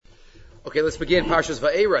Okay, let's begin Parshas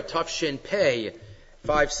Vaeira, Tafshin Pei,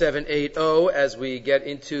 5780, as we get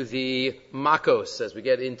into the Makos, as we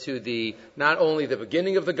get into the, not only the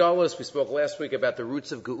beginning of the Galus, we spoke last week about the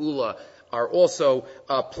roots of Geula are also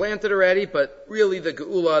planted already, but really the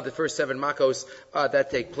Geula, the first 7 Makos,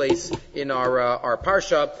 that take place in our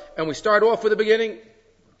Parsha, and we start off with the beginning.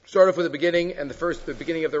 Start off with the beginning, and the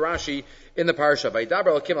beginning of the Rashi in the Parsha.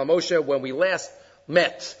 Vayidaber Elokim al Moshe, when we last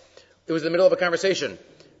met, it was in the middle of a conversation.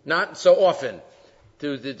 Not so often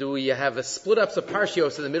do we have a split-ups of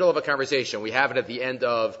Parshios in the middle of a conversation. We have it at the end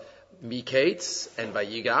of Miketz and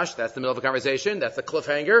Vayigash. That's the middle of a conversation. That's a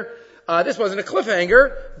cliffhanger. This wasn't a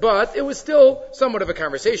cliffhanger, but it was still somewhat of a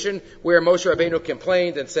conversation where Moshe Rabbeinu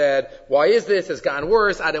complained and said, why is this? It's gotten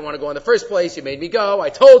worse. I didn't want to go in the first place. You made me go. I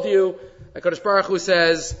told you. And Kodesh Baruch Hu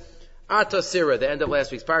says, Ata Sira, the end of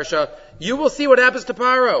last week's Parsha, you will see what happens to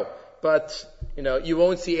Paro. But, you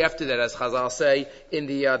won't see after that, as Chazal say in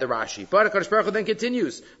the Rashi. But HaKadosh Baruch Hu then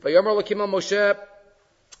continues. Vayomer Elokim al Moshe,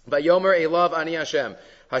 Vayomer Elav Ani Hashem.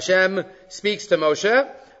 Hashem speaks to Moshe,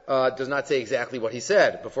 does not say exactly what he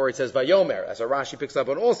said before he says Vayomer, as our Rashi picks up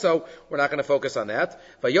on also. We're not going to focus on that.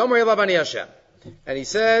 Vayomer Elav Ani Hashem. And he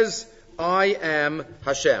says, I am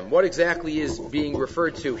Hashem. What exactly is being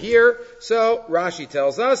referred to here? So Rashi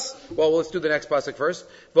tells us. Well, let's do the next pasuk first.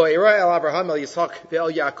 Vaeira el Abraham el Yitzchak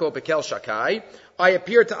ve'el Yaakov bekel shakai. I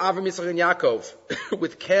appeared to Avram, Yitzchak, and Yaakov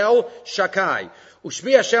with kel shakai.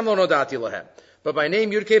 Ushmi Hashem lo nodati lahem. But by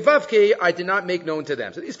name Yudkei Vavkei I did not make known to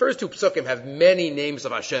them. So these first 2 psukim have many names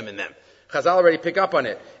of Hashem in them. Chazal already pick up on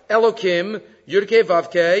it. Elokim Yudkei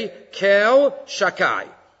Vavkei kel shakai.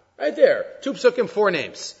 Right there. 2 psukim, 4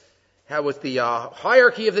 names. How with the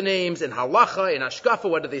hierarchy of the names and halacha and ashkafa,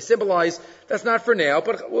 what do they symbolize? That's not for now,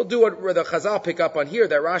 but we'll do what the Chazal pick up on here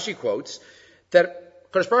that Rashi quotes,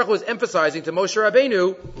 that Kodesh Baruch Hu was emphasizing to Moshe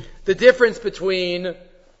Rabbeinu the difference between the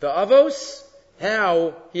Avos,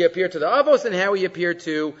 how he appeared to the Avos, and how he appeared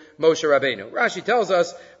to Moshe Rabbeinu. Rashi tells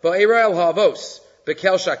us, Vaeira el ha'avos,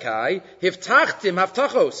 bekel shakai, hiftachtim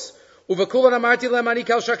haftachos, Uvekulan amarti lehem ani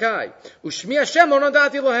kel shakai. Ushmi Hashem lo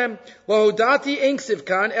nodati lehem. Lo hodati ein ksiv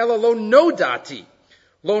kan, ela lo nodati.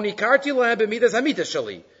 Lo nikarti lehem b'midas hamitas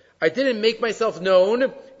shali. I didn't make myself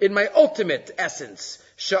known in my ultimate essence.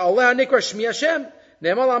 She'aleh nikra shmi Hashem.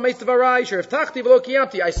 Ne'emal ha'meis tvarai, she'riftachti v'lo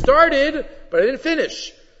kiyamti. I started, but I didn't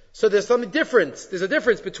finish. So there's something different. There's a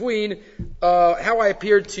difference between how I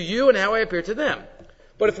appeared to you and how I appeared to them.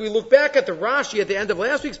 But if we look back at the Rashi at the end of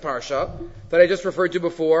last week's Parsha, that I just referred to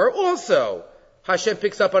before, also, Hashem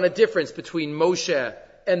picks up on a difference between Moshe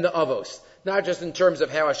and the Avos. Not just in terms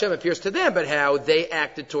of how Hashem appears to them, but how they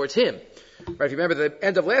acted towards him. Right, if you remember the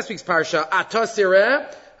end of last week's Parsha, Ata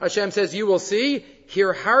Sireh, Hashem says, you will see,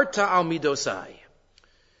 Hirharta al midosai.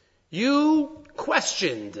 You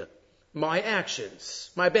questioned my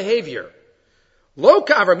actions, my behavior. Lo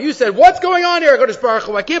kavram, you said, what's going on here, Kodesh Baruch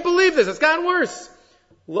Hu? I can't believe this, it's gotten worse.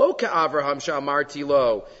 Lo ka'avraham sha'amarti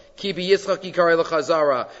lo, ki b'yitzchak yikarei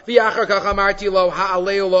l'chazara, v'yachar kach amarti lo,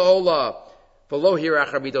 ha'aleu la'ola, v'lo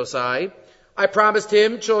hirachar midosai. I promised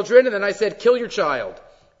him children, and then I said, kill your child.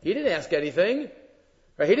 He didn't ask anything.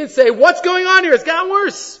 Right? He didn't say, what's going on here? It's gotten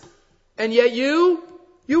worse. And yet you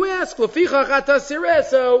ask, l'fichach ata sireh,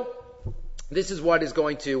 so this is what is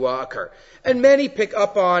going to occur. And many pick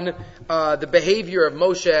up on the behavior of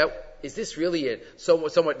Moshe. Is this really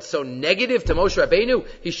somewhat so negative to Moshe Rabbeinu?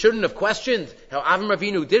 He shouldn't have questioned how Avram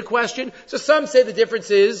Avinu did question. So some say the difference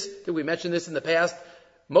is, did we mention this in the past?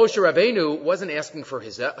 Moshe Rabbeinu wasn't asking for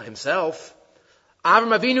himself.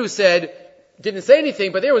 Avram Avinu didn't say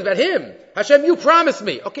anything, but there was about him. Hashem, you promised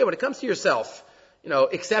me. Okay, when it comes to yourself,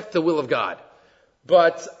 accept the will of God.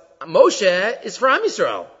 But Moshe is for Am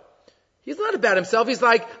Yisrael. He's not about himself. He's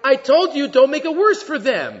like, I told you, don't make it worse for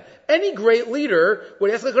them. Any great leader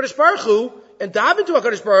would ask HaKadosh Baruch Hu and dive into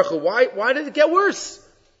HaKadosh Baruch Hu. Why did it get worse?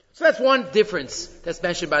 So that's one difference that's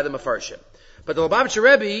mentioned by the Mefarshim. But the Lubavitcher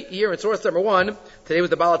Rebbe, here in source number 1, today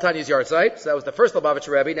was the Baal HaTanya's yard site, so that was the first Lubavitcher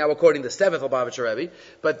Rebbe, now we're quoting the 7th Lubavitcher Rebbe.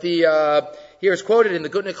 But here is quoted in the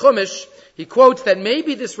Gutnik Chumash, he quotes that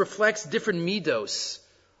maybe this reflects different midos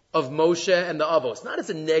of Moshe and the Avos. Not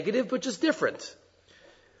as a negative, but just different.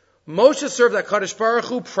 Moshe served HaKadosh Baruch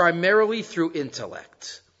Hu primarily through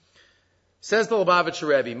intellect. Says the Lubavitcher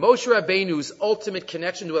Rebbe, Moshe Rabbeinu's ultimate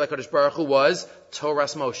connection to HaKadosh Baruch Hu was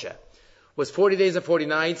Torah's Moshe. Was 40 days and 40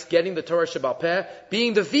 nights, getting the Torah Shebal Peh,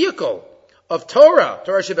 being the vehicle of Torah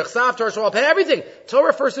Shebechsav, Torah Shebal Peh, everything.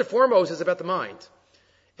 Torah first and foremost is about the mind.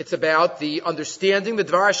 It's about the understanding the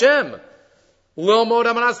Dvar Hashem. Lilmod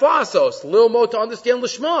Amanas Lasos, Lilmod to understand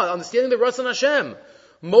Lishma, understanding the Ratzon Hashem.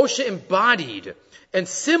 Moshe embodied and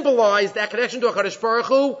symbolized that connection to HaKadosh Baruch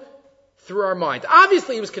Hu through our mind.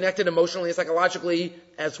 Obviously, he was connected emotionally and psychologically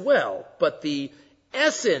as well, but the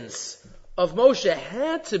essence of Moshe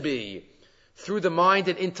had to be through the mind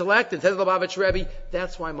and intellect. And says the Lubavitch Rebbe,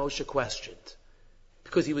 that's why Moshe questioned,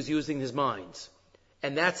 because he was using his mind.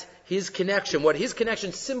 And that's his connection. What his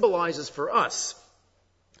connection symbolizes for us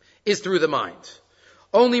is through the mind.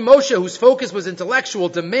 Only Moshe, whose focus was intellectual,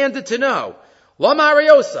 demanded to know, Lama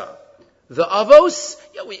Ariosa, the Avos.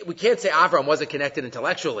 We can't say Avram wasn't connected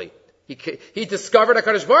intellectually. He discovered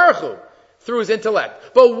HaKadosh Baruch Hu through his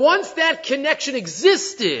intellect. But once that connection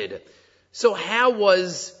existed, so how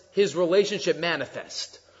was his relationship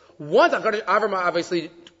manifest? Once Avram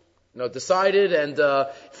obviously decided and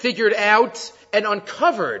figured out and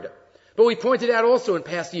uncovered, but we pointed out also in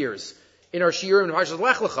past years, in our Shiurim and Parshas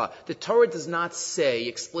Lech Lecha, the Torah does not say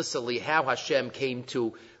explicitly how Avram came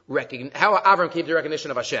to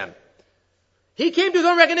recognition of Hashem. He came to his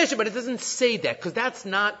own recognition, but it doesn't say that, because that's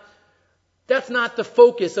not the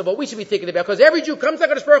focus of what we should be thinking about, because every Jew comes to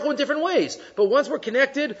HaKadosh Baruch Hu in different ways. But once we're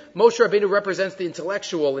connected, Moshe Rabbeinu represents the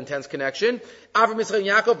intellectual intense connection. Avraham, Yitzchak, and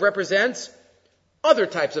Yaakov represents other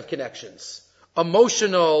types of connections,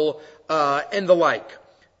 emotional and the like.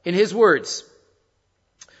 In his words,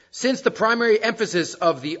 since the primary emphasis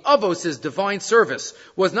of the Avos' divine service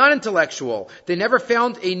was not intellectual, they never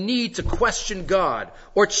found a need to question God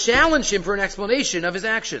or challenge him for an explanation of his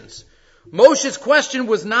actions. Moshe's question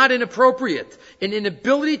was not inappropriate. An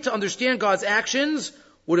inability to understand God's actions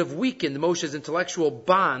would have weakened Moshe's intellectual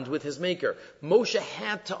bond with his Maker. Moshe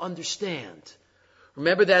had to understand.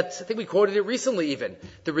 Remember that, I think we quoted it recently even,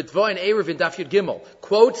 the Ritva and Erev in Daf Yud Gimel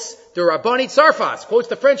quotes the Rabbani Tzarfas, quotes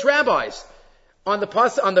the French rabbis on the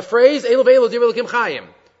phrase, Elu ve'elu dir elokim chayim.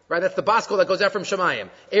 Right, that's the Baskel that goes out from Shemayim,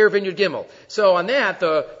 Erev in Yud Gimel. So on that,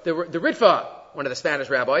 the Ritva, one of the Spanish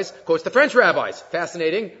rabbis, quotes the French rabbis.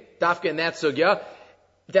 Fascinating. Dafka in that sugya,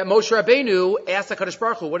 that Moshe Rabbeinu asked HaKadosh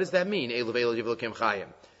Baruch Hu, what does that mean? Elu ve'elu dir elokim chayim.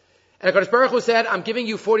 And HaKadosh Baruch Hu said, I'm giving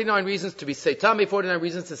you 49 reasons to be Seitame, 49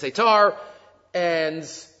 reasons to Seitar, and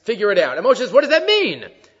figure it out. And Moshe says, what does that mean?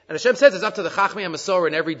 And Hashem says, it's up to the Chachmei HaMasorah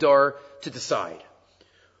in every door to decide.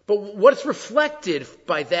 But what's reflected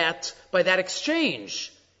by that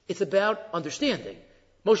exchange, it's about understanding.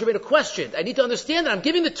 Moshe made a question. I need to understand that I'm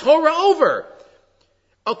giving the Torah over.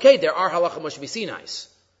 Okay, there are halacha Moshe Sinais.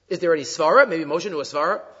 Is there any svara? Maybe Moshe knew a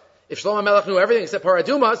svara. If Shlomo Melech knew everything except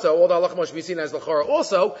Paraduma, so all the halacha Moshe Sinais is l'chora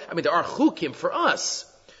also. I mean, there are chukim for us.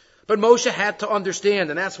 But Moshe had to understand,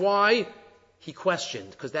 and that's why he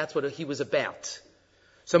questioned, because that's what he was about.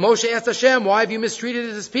 So Moshe asked Hashem, why have you mistreated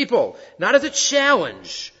his people? Not as a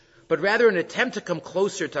challenge, but rather an attempt to come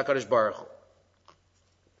closer to HaKadosh Baruch Hu.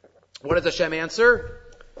 What does Hashem answer?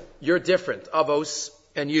 You're different, Avos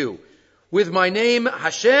and you. With my name,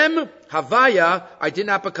 Hashem, Havaya, I did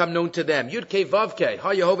not become known to them. Yud Kei Vav Kei,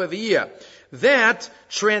 Ha Yehovah V'yiyah. That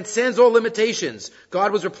transcends all limitations.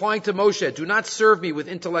 God was replying to Moshe, do not serve me with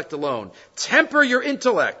intellect alone. Temper your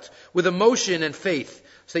intellect with emotion and faith,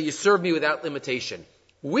 so that you serve me without limitation.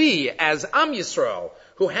 We, as Am Yisrael,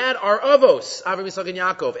 who had our Avos, Avraham, Yitzchak, and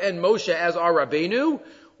Yaakov, and Moshe as our Rabbeinu,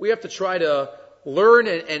 we have to try to learn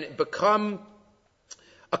and become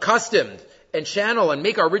accustomed and channel and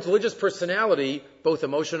make our religious personality both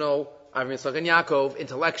emotional, Avraham, Yitzchak, and Yaakov,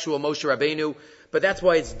 intellectual, Moshe Rabbeinu, but that's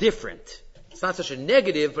why it's different. It's not such a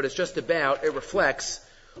negative, but it's just about, it reflects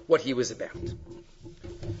what he was about.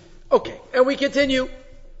 Okay, and we continue.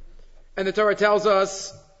 And the Torah tells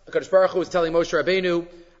us, HaKadosh Baruch Hu is telling Moshe Rabbeinu,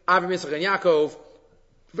 Avraham, Yitzchak, and Yaakov,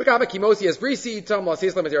 V'gama kimosi es brisi, tam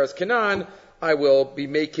la'aseh lam eteras Canaan, I will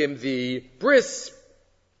make him the bris.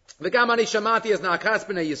 V'gama ani shamati es na'akas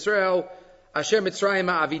b'nei Yisrael, Hashem Mitzrayim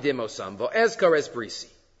ha'avidim osam, v'ezkar es brisi.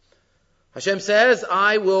 Hashem says,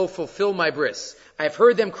 I will fulfill my bris. I've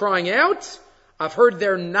heard them crying out, I've heard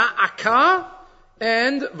their na'aka,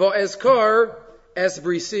 and v'ezkar es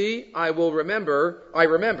brisi, I remember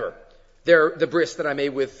the bris that I made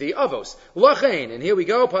with the avos. Lachain, and here we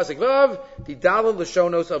go, pasuk vav, the dalil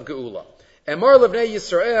l'shonos of geula. Emor levnei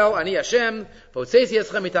Yisrael, ani Hashem, v'otzeisi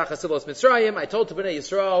eschem mitachas silos Mitzrayim. I told to Bnei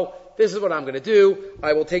Yisrael, this is what I'm going to do.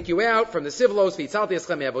 I will take you out from the sivlos, v'itzalti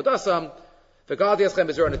eschem me'avodasam, v'galti eschem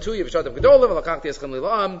bezor natuya, v'shatam gedolim, v'lakachti eschem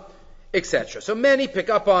li'la'am, etc. So many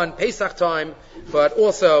pick up on Pesach time, but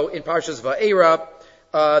also in Parshas Vaeira,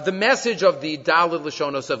 the message of the dalil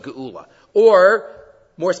l'shonos of geula. Or,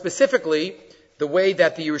 more specifically, the way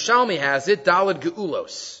that the Yerushalmi has it, Daled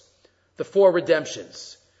Geulos, the four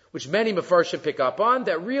redemptions, which many Mefarshim pick up on,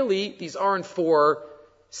 that really these aren't four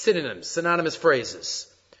synonymous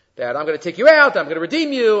phrases. That I'm going to take you out, I'm going to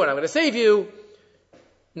redeem you, and I'm going to save you.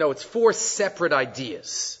 No, it's four separate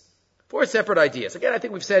ideas. Four separate ideas. Again, I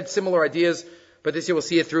think we've said similar ideas But this year we'll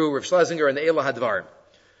see it through Rav Schlesinger and the Eila Hadvar.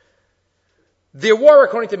 There were,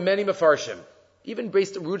 according to many Mefarshim, even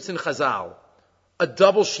based on roots in Chazal, a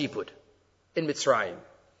double shibud in Mitzrayim,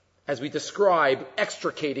 as we describe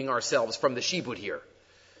extricating ourselves from the shibud here.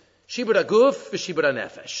 Shibud aguf v'shibud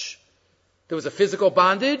hanefesh. There was a physical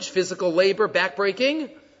bondage, physical labor, backbreaking,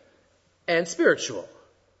 and spiritual.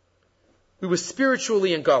 We were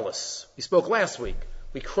spiritually in Galus. We spoke last week.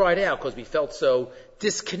 We cried out because we felt so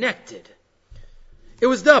disconnected. It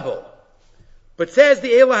was double. But says the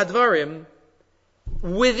Eila Hadvarim,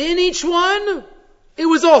 within each one, it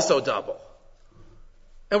was also double.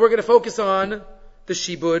 And we're going to focus on the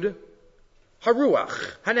Shibud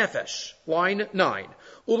Haruach, Hanefesh, line 9.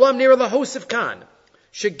 Ulam nira lahosif kan,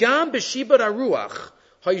 shegam b'shibud Haruach,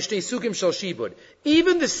 hayishtei sugim shel shibud.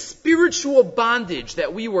 Even the spiritual bondage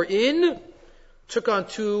that we were in took on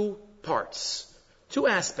two parts, two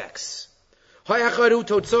aspects. The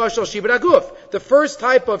first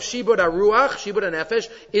type of shibud Haruach, shibud Hanefesh,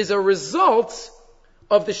 is a result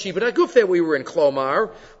of the shibud haguf that we were in.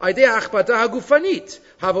 Klomar,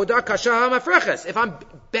 if I'm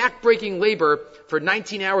backbreaking labor for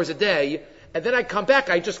 19 hours a day, and then I come back,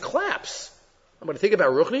 I just collapse. I'm going to think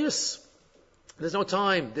about ruchnius. There's no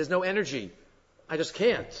time. There's no energy. I just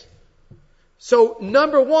can't. So,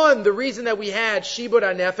 number one, the reason that we had shibud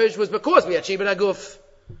hanefesh was because we had shibud haguf.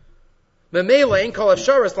 Memela in kol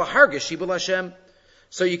afsharas lahargish shibud Hashem.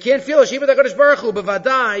 So you can't feel a shibud HaKadosh Baruch Hu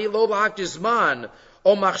bevadai lo lahakdish zman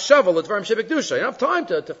o machshava l'dvarim shebekdusha. You don't have time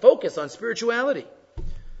to focus on spirituality.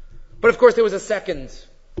 But of course, there was a second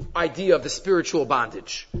idea of the spiritual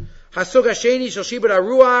bondage. Hasug hasheni shel shibud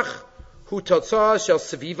haruach hu totzah shel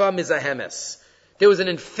seviva mizahemes. There was an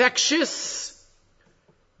infectious,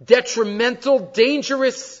 detrimental,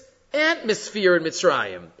 dangerous atmosphere in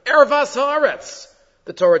Mitzrayim. Ervas haaretz,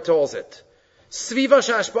 the Torah tells it. Sviva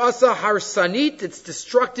shashbasa harsanit, its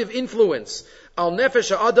destructive influence. Al nefesh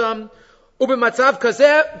ha'adam, u'b'matzav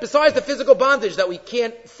kazeh, besides the physical bondage that we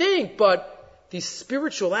can't think, but the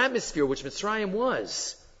spiritual atmosphere which Mitzrayim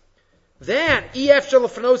was. Then, it's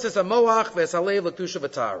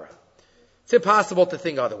impossible to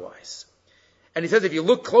think otherwise. And he says if you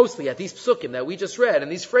look closely at these psukim that we just read,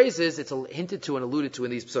 and these phrases, it's hinted to and alluded to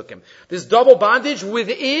in these psukim. This double bondage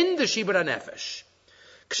within the shibud hanefesh.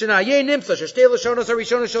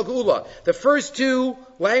 The first two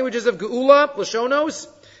languages of Geula, Lashonos,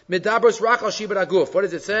 Midabros rak al shibud haguf. What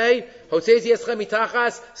does it say? Hotzezi eschem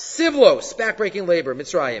mitachas sivlos, backbreaking labor,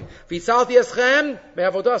 Mitzrayim. Vitzalti eschem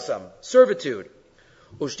me'avodasam, servitude.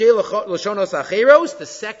 Ushtei lashonos acheros, the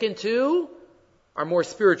second two are more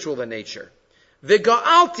spiritual than nature.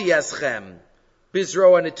 V'ga'alti eschem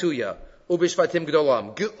bizro anituya ubishvatim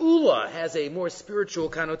gdolam. Geula has a more spiritual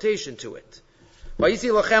connotation to it. Vayisi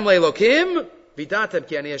lachem le'elokim vidatem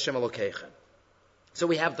ki ani Hashem Elokeichem. So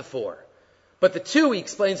we have the four. But the two, he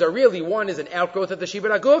explains, are really, one is an outgrowth of the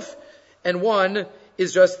shibud haguf, and one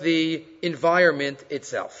is just the environment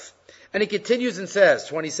itself. And he continues and says,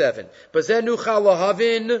 27, Bazeh nuchal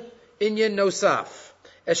lahavin inyan nosaf,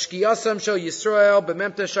 eshkiyasam shel Yisrael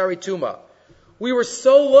b'memta sharituma. We were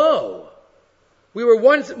so low. We were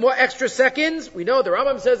one more extra seconds. We know the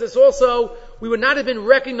Rambam says this also. We would not have been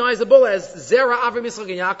recognizable as Zera, Avram, Yitzchak,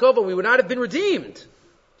 and Yaakov, but we would not have been redeemed.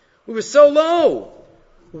 We were so low.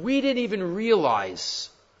 We didn't even realize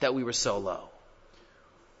that we were so low.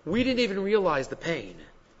 We didn't even realize the pain,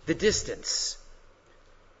 the distance.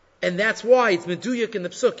 And that's why it's meduyak in the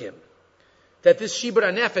psukim, that this shibud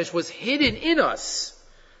hanefesh was hidden in us.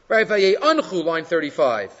 Right? Vaye'anchu, line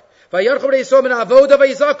 35. They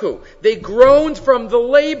groaned from the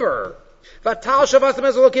labor.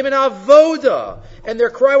 And their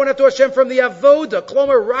cry went up to Hashem from the avoda.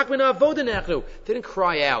 They didn't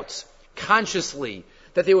cry out consciously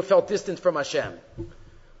that they felt distant from Hashem.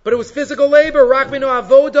 But it was physical labor. Rakminu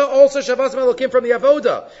avoda, also Shavas Elokim from the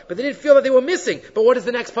avoda. But they didn't feel that they were missing. But what does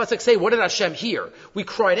the next pasuk say? What did Hashem hear? We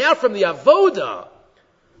cried out from the avoda.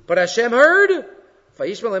 But Hashem heard.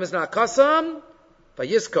 Vayishmael is not kasam.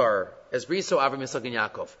 Vayiskar, as Briso, Avram, Yitzchak, and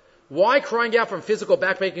Yaakov. Why crying out from physical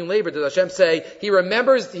backbreaking labor did Hashem say, He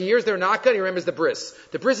hears their naka, and He remembers the bris.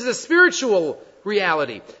 The bris is a spiritual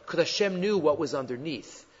reality. Because Hashem knew what was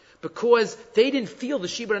underneath. Because they didn't feel the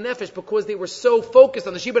shibud hanefesh, because they were so focused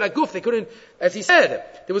on the shibud haguf, they couldn't, as he said,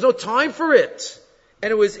 there was no time for it.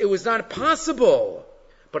 And it was not possible.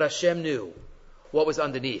 But Hashem knew what was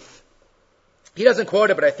underneath. He doesn't quote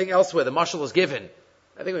it, but I think elsewhere the mashal is given.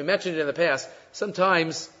 I think we mentioned it in the past.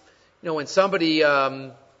 Sometimes, when somebody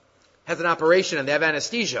has an operation and they have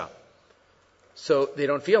anesthesia, so they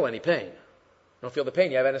don't feel any pain. You don't feel the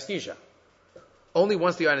pain, you have anesthesia. Only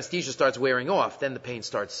once the anesthesia starts wearing off, then the pain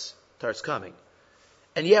starts coming.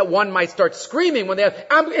 And yet one might start screaming when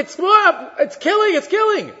it's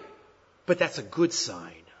killing. But that's a good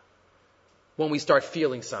sign when we start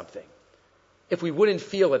feeling something. If we wouldn't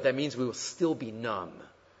feel it, that means we will still be numb.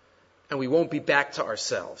 And we won't be back to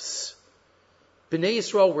ourselves. Bnei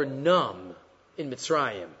Yisrael were numb in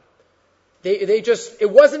Mitzrayim.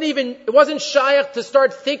 It wasn't shaykh to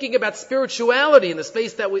start thinking about spirituality in the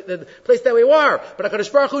place that we were. But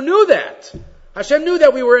HaKadosh Baruch Hu knew that. Hashem knew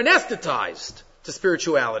that we were anesthetized to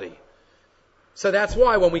spirituality. So that's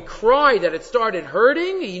why when we cried that it started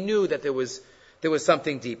hurting, he knew that there was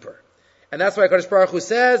something deeper. And that's why HaKadosh Baruch Hu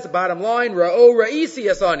says, the bottom line, Ra'o Ra'isi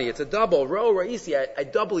Yasani. It's a double. Ra'o Ra'isi, I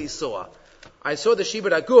doubly saw. I saw the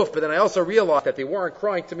Shibud HaGuf, but then I also realized that they weren't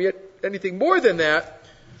crying to me anything more than that,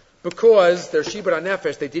 because their Shibud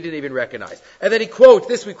HaNefesh they didn't even recognize. And then he quotes,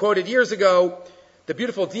 this we quoted years ago, the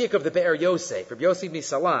beautiful diak of the Be'er Yosef, from Yosef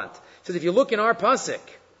Misalant. He says, if you look in our pasuk,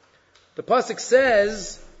 the pasuk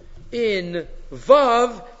says, in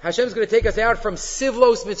Vav, Hashem is going to take us out from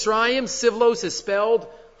Sivlos Mitzrayim. Sivlos is spelled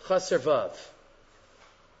Chaser Vav.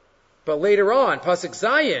 But later on, pasuk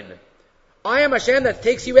Zayin, I am Hashem that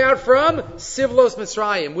takes you out from Sivlos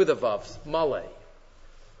Mitzrayim with a Vav, Malay.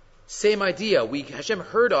 Same idea. Hashem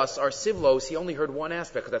heard us, our Sivlos, he only heard one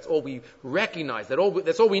aspect, because that's all we recognized,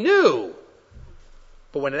 that's all we knew.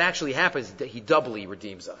 But when it actually happens, he doubly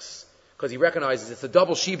redeems us. Because he recognizes it's a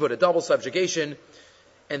double shibud, a double subjugation,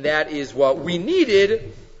 and that is what we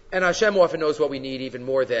needed, and Hashem often knows what we need even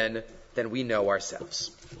more than we know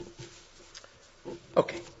ourselves.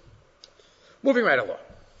 Okay. Moving right along.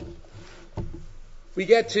 We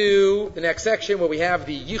get to the next section where we have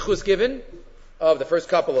the yichus given of the first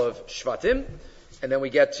couple of Shvatim, and then we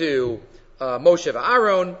get to Moshe and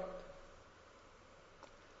Aaron.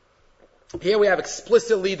 Here we have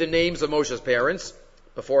explicitly the names of Moshe's parents.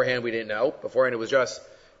 Beforehand we didn't know. Beforehand it was just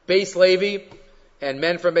Beis Levi and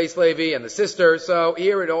men from Beis Levi and the sister. So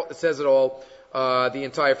here it says it all, the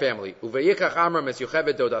entire family. Uvayikach Amram es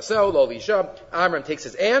Yocheved Dodasel lo Lisha. Amram takes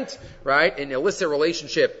his aunt, right, in an illicit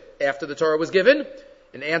relationship after the Torah was given.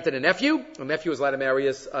 An aunt and a nephew. A nephew was allowed to marry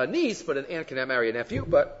his niece, but an aunt cannot marry a nephew,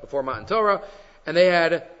 but before Matan Torah. And they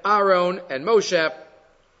had Aaron and Moshe,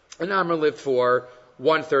 and Amram lived for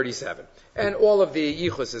 137. And all of the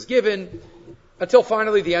yichus is given, until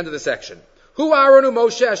finally the end of the section. Hu Aaron u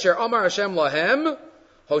Moshe asher Amar Hashem lahem,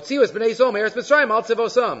 hotziu es bnei Yisrael me'eretz Mitzrayim al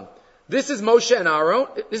tzivosam. This is Moshe and Aaron,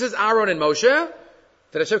 this is Aaron and Moshe,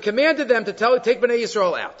 that Hashem commanded them to take bnei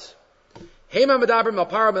Yisrael out. They're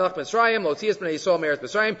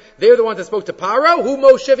the ones that spoke to Paro, who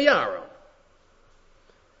Moshe v'Aaron.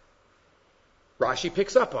 Rashi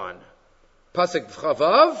picks up on Pasuk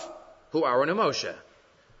Chavav, who Aaron and Moshe.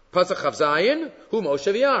 Pasuk Chav Zayin, who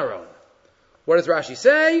Moshe v'Aaron. What does Rashi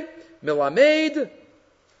say? Milamed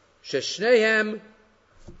sheshnehem.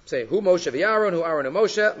 Say who Moshe v'Aaron, who Aaron and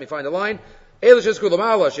Moshe. Let me find the line. Yesh bekom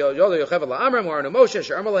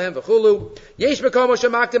Moshe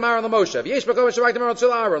makdim Aaron l'Moshe. Yesh bekom Moshe makdim Aaron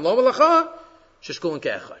l'Aaron. Lo melacha sheshkulin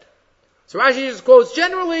ke'echad. So Rashi just quotes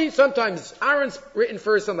generally. Sometimes Aaron's written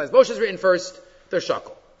first, sometimes Moshe's written first. They're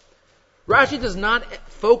shakul. Rashi does not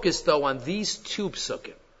focus though on these two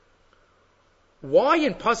psukim. Why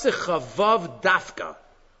in Pasuk Chavav Dafka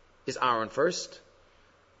is Aaron first?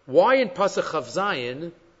 Why in Pasuk Chav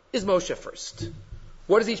Zayin is Moshe first?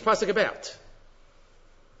 What is each pasuk about?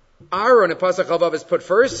 Aaron in Pasuk Chavav is put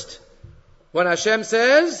first when Hashem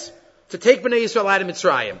says to take Bnei Yisrael out of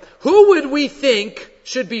Mitzrayim. Who would we think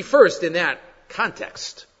should be first in that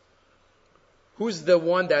context? Who's the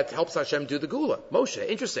one that helps Hashem do the Gula? Moshe.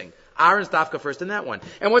 Interesting. Aaron's Dafka first in that one.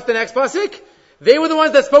 And what's the next pasuk? They were the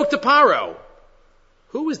ones that spoke to Paro.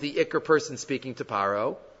 Who was the Iker person speaking to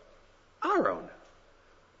Paro? Aaron.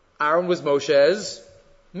 Aaron was Moshe's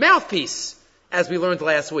mouthpiece, as we learned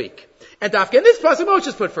last week. And Dafka in this pasuk,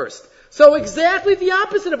 Moshe's put first. So exactly the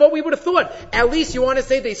opposite of what we would have thought. At least you want to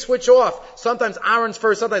say they switch off. Sometimes Aaron's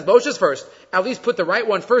first, sometimes Moshe's first. At least put the right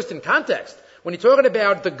one first in context. When you're talking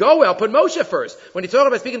about the Goel, put Moshe first. When you're talking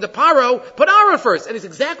about speaking to Paro, put Aaron first. And it's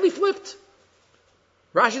exactly flipped.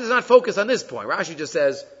 Rashi does not focus on this point. Rashi just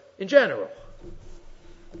says, in general.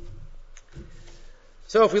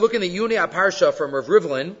 So if we look in the Yunei Parsha from Rav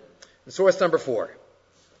Rivlin, source number 4.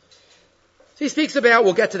 So he speaks about,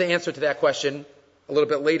 we'll get to the answer to that question a little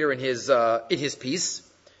bit later in his piece.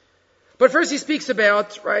 But first he speaks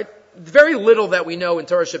about, right, very little that we know in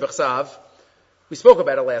Torah Shebechsav. We spoke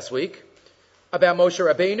about it last week, about Moshe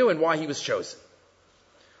Rabbeinu and why he was chosen.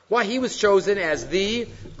 Why he was chosen as the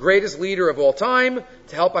greatest leader of all time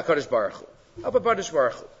to help HaKadosh Baruch Hu. Help HaKadosh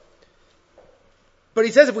Baruch Hu. But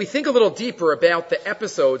he says if we think a little deeper about the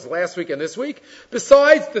episodes last week and this week,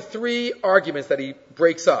 besides the three arguments that he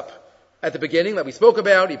breaks up at the beginning that we spoke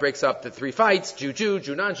about, he breaks up the three fights, Jew,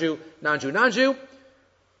 non-Jew, non-Jew.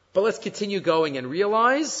 But let's continue going and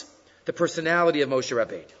realize the personality of Moshe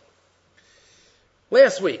Rabbeinu.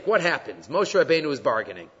 Last week, what happens? Moshe Rabbeinu is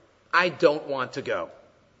bargaining. I don't want to go.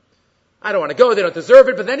 I don't want to go, they don't deserve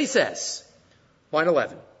it. But then he says, line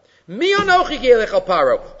 11, Mi anochi ge'elech al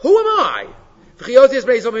Paro. Who am I? Who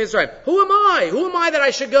am I? Who am I that I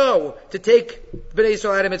should go to take Bnei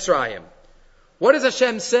Yisrael out of Mitzrayim? What does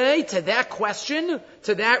Hashem say to that question,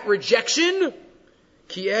 to that rejection?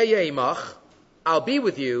 Ki e'yeh I'll be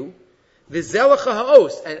with you. V'zelecha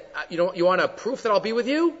ha'os. And you want a proof that I'll be with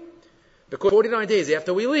you? Because 49 days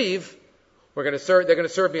after we leave, they're going to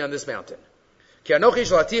serve me on this mountain. Ki anochi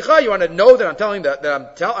shalaticha. You want to know that I'm telling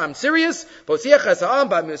I'm serious.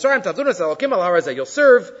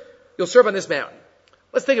 You'll serve on this mountain.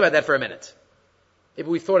 Let's think about that for a minute. Maybe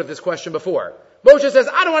we thought of this question before. Moshe says,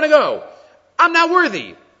 I don't want to go. I'm not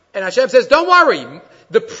worthy. And Hashem says, don't worry.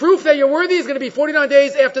 The proof that you're worthy is going to be 49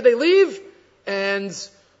 days after they leave, and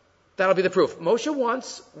that'll be the proof. Moshe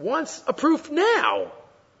wants a proof now.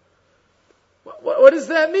 What does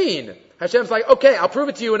that mean? Hashem's like, okay, I'll prove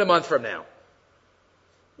it to you in a month from now.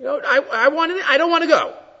 I don't want to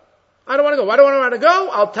go. I don't want to go. Why don't I want to go?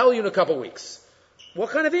 I'll tell you in a couple weeks. What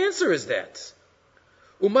kind of answer is that?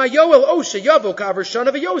 He wants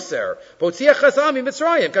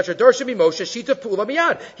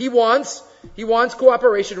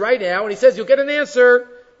cooperation right now, and he says you'll get an answer,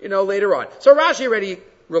 later on. So Rashi already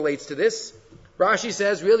relates to this. Rashi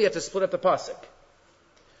says, really, you have to split up the pasuk.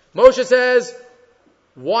 Moshe says,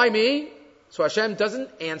 why me? So Hashem doesn't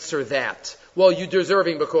answer that. Well, you're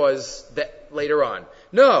deserving because that later on.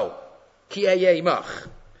 No. Ki e'yeh imach.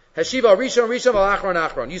 Hashiva rishon v'achron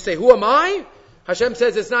achron. You say, who am I? Hashem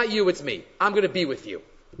says, it's not you, it's me. I'm going to be with you.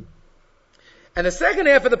 And the second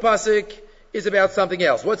half of the pasuk is about something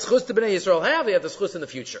else. What schus do Bnei Yisrael have? They have the schus in the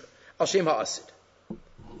future. Al Shem ha'asid.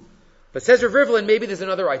 But says Rav Rivlin, maybe there's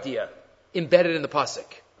another idea embedded in the pasuk.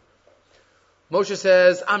 Moshe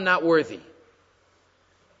says, I'm not worthy.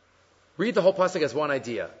 Read the whole pasuk as one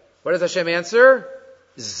idea. What does Hashem answer?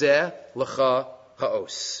 Zeh l'cha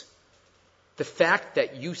ha'os. The fact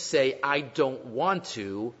that you say, I don't want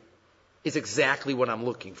to, is exactly what I'm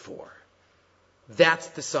looking for. That's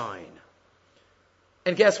the sign.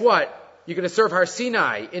 And guess what? You're going to serve Har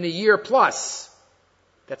Sinai in a year plus.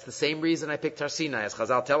 That's the same reason I picked Har Sinai, as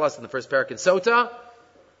Chazal tell us in the first parak in Sota.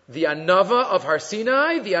 The anava of Har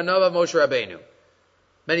Sinai, the anava of Moshe Rabbeinu.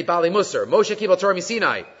 Many Bali Musar. Moshe Kibal Torah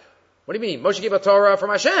Misinai. What do you mean? Moshe Kibal Torah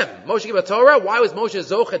from Hashem. Moshe Kibal Torah. Why was Moshe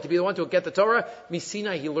Zochet to be the one to get the Torah?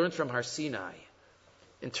 Misinai, he learned from Har Sinai.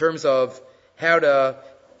 In terms of how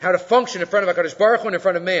to function in front of HaKadosh Baruch Hu and in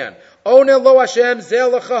front of man. Ona lo Hashem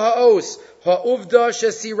zeh lecha ha'os ha'uvda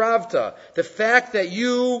shesiravta. The fact that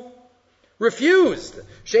you refused.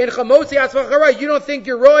 She'en chamotzi atzvach haray. You don't think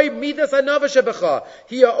you're roy midas anava shebecha.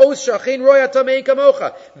 Hi ha'os shachin roy atamein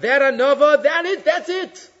kamocha. That anava, that's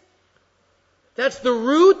it. That's the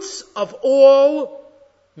roots of all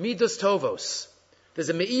midas tovos. There's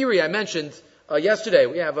a meiri I mentioned yesterday.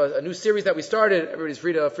 We have a new series that we started. Everybody's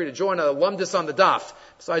free to join. A lumdus on the daf.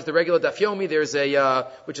 Besides the regular daf yomi, there's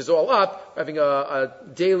which is all up. We're having a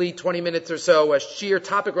daily 20 minutes or so, a sheer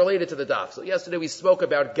topic related to the daf. So yesterday we spoke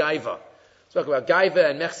about gaiva. And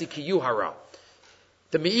mechsi kiyuhara.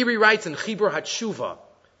 The meiri writes in Chibur HaTshuva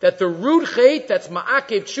that the root chait that's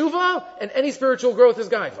ma'akev tshuva and any spiritual growth is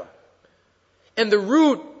gaiva. And the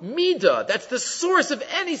root midah, that's the source of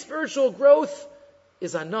any spiritual growth,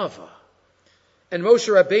 is anava. And Moshe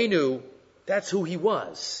Rabbeinu, that's who he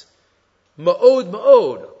was. Ma'od,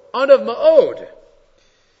 anav ma'od.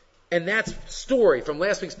 And that story from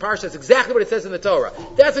last week's parsha, that's exactly what it says in the Torah.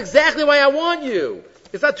 That's exactly why I want you.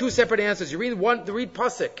 It's not two separate answers. You read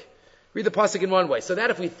pasuk. Read the pasuk in one way. So that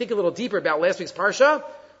if we think a little deeper about last week's parsha,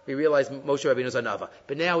 we realize Moshe Rabbeinu's anava.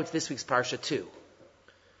 But now it's this week's parsha too.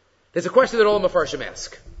 There's a question that all the Mefarshim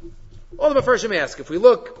ask. All the Mefarshim ask. If we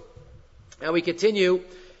look, and we continue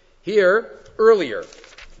here, earlier.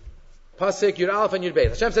 Pasuk Yud Aleph and Yud Beis.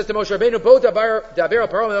 Hashem says to Moshe Rabbeinu, Bo daber al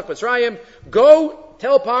Paro melech Mitzrayim, go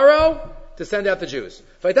tell Paro to send out the Jews.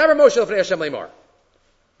 Vaydaber Moshe l'fnei Hashem leimor.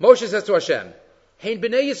 Moshe says to Hashem, Hein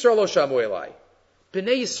b'nei Yisrael lo shamu elai.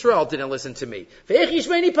 B'nei Yisrael didn't listen to me. Ve'ech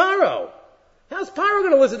yishmeini Paro. How's Paro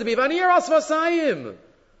going to listen to me? V'ani as vasayim.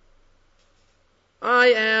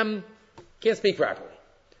 Can't speak properly.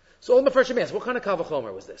 So all the Mefarshim ask, what kind of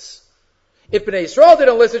kavachomer was this? If Bnei Yisrael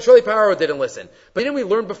didn't listen, surely Paro didn't listen. But didn't we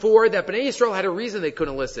learn before that Bnei Yisrael had a reason they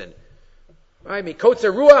couldn't listen? Right?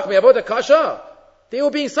 Mikotzer ruach mi'avoda kasha. They were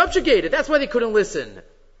being subjugated. That's why they couldn't listen.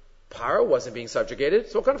 Paro wasn't being subjugated.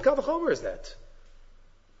 So what kind of kal v'chomer is that?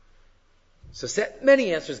 So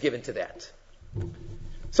many answers given to that.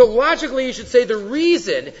 So logically you should say if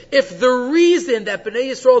the reason that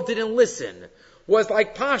Bnei Yisrael didn't listen was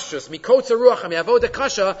like Pashtus, Mikotza Ruach, Avoda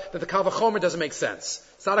Kasha, that the kal v'chomer doesn't make sense.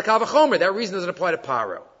 It's not a kal v'chomer. That reason doesn't apply to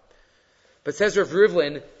Paro. But says Rav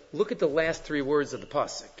Rivlin, look at the last three words of the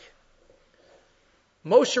pasuk.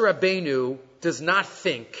 Moshe Rabbeinu does not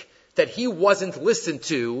think that he wasn't listened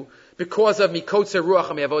to because of Mikotze Ruach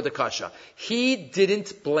HaMe'avoda Kasha. He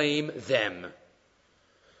didn't blame them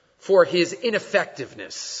for his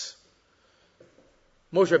ineffectiveness.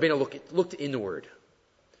 Moshe Rabbeinu looked inward.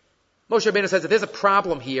 Moshe Rabbeinu says, if there's a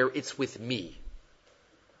problem here, it's with me.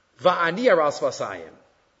 Va'ani aral svasayim.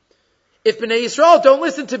 If Bnei Yisrael don't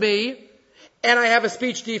listen to me, and I have a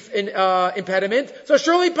speech impediment, so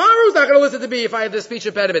surely Paro's not going to listen to me if I have this speech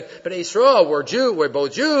impediment. But Israel, we're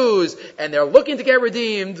both Jews, and they're looking to get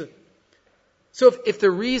redeemed. So if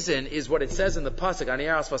the reason is what it says in the pasuk,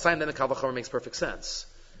 then the kal v'chomer makes perfect sense.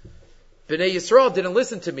 Bnei Yisrael didn't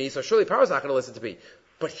listen to me, so surely Paro's not going to listen to me.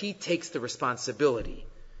 But he takes the responsibility.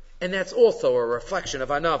 And that's also a reflection of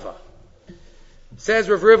anava. Says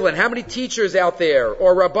Rav Rivlin, how many teachers out there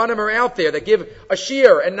or Rabbanim are out there that give a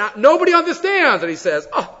shiur and nobody understands? And he says,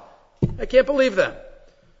 I can't believe them.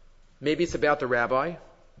 Maybe it's about the rabbi.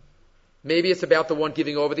 Maybe it's about the one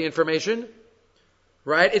giving over the information.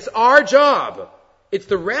 Right? It's our job. It's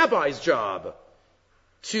the rabbi's job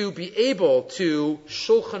to be able to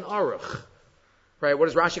Shulchan Aruch. Right? What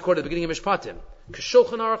does Rashi quote at the beginning of Mishpatim?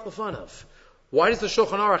 Shulchan Aruch Lefanav. Why does the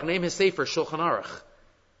Shulchan Aruch name his sefer Shulchan Aruch?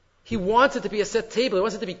 He wants it to be a set table. He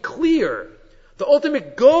wants it to be clear. The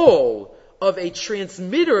ultimate goal of a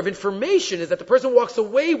transmitter of information is that the person walks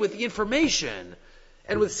away with the information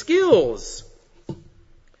and with skills.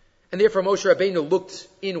 And therefore Moshe Rabbeinu looked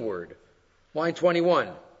inward. Line 21.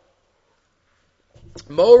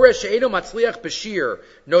 More she'eino matzliach b'shir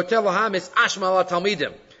notel laha mis'ashma ala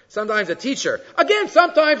talmidim. Sometimes a teacher, again,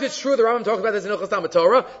 sometimes it's true, the Rambam talks about this in Hilchos Talmud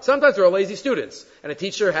Torah, sometimes there are lazy students, and a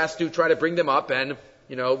teacher has to try to bring them up and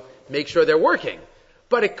make sure they're working.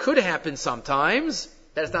 But it could happen sometimes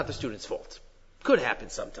that it's not the student's fault. Could happen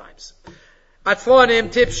sometimes.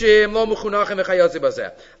 Atzlanim, tipshim, lo muchunachim v'chayotzi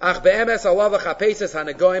bazeh. Ach be'emes Allah v'chapeses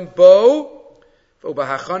hanagoim bo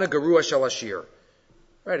v'ubahachana garua shel hashir.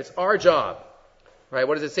 Right, it's our job. Right,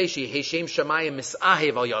 what does it say? Heshem shamayim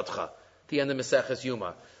misahev al yadcha. The end of Maseches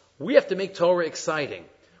Yuma. We have to make Torah exciting.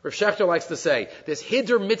 Rav Shechter likes to say, there's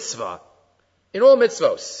hider mitzvah in all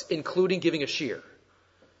mitzvos, including giving a shiur.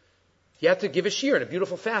 You have to give a shiur in a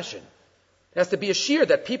beautiful fashion. It has to be a shiur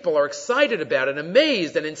that people are excited about and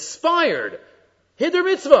amazed and inspired. Hider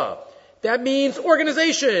mitzvah. That means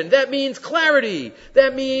organization. That means clarity.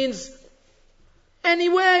 That means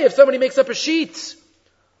anyway, if somebody makes up a sheet,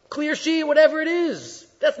 clear sheet, whatever it is,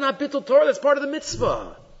 that's not bittul Torah, that's part of the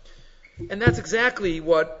mitzvah. And that's exactly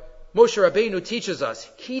what Moshe Rabbeinu teaches us.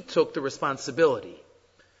 He took the responsibility.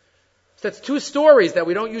 So that's two stories that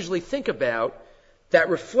we don't usually think about that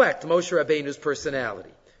reflect Moshe Rabbeinu's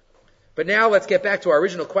personality. But now let's get back to our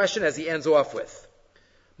original question as he ends off with.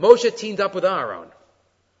 Moshe teamed up with Aaron.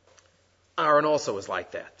 Aaron also was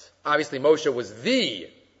like that. Obviously Moshe was the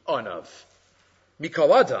Anav.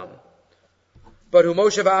 Mikol Adam. But who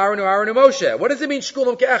Moshe v'Aaron, who Aaron and Moshe. What does it mean,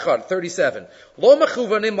 Shkulam ke'echad? 37. Lo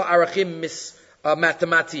mechuvanim la'arachim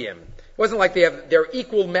mathematiyim. It wasn't like they're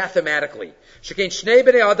equal mathematically. Shekein shnei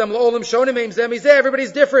b'nei Adam la'olim shonim eim zeh mizeh.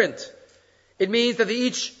 Everybody's different. It means that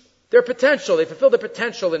their potential, they fulfill their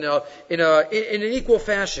potential in an equal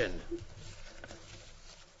fashion.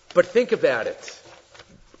 But think about it.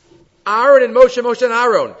 Aaron and Moshe, Moshe and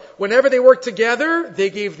Aaron, whenever they worked together, they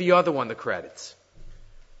gave the other one the credit.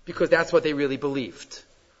 Because that's what they really believed.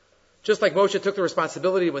 Just like Moshe took the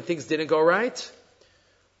responsibility when things didn't go right,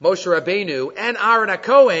 Moshe Rabbeinu and Aaron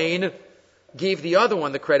HaKohen gave the other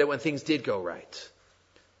one the credit when things did go right.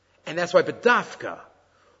 And that's why B'dafka,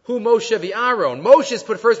 who Moshe v'Aaron, Moshe is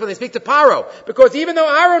put first when they speak to Paro. Because even though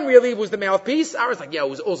Aaron really was the mouthpiece, Aaron's like, yeah, it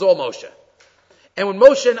was all Moshe. And when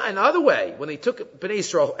Moshe, in another way, when they took Bnei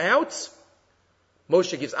Yisrael out,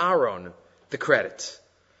 Moshe gives Aaron the credit.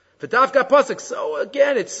 V'dafka pasuk. So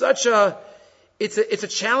again, it's a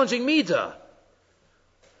challenging midah.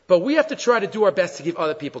 But we have to try to do our best to give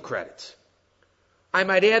other people credit. I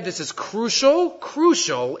might add, this is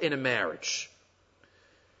crucial in a marriage.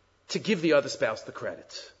 To give the other spouse the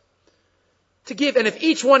credit. And if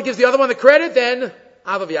each one gives the other one the credit, then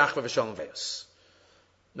Avav Yachva v'Shalom Ve'os.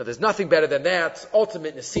 No, there's nothing better than that.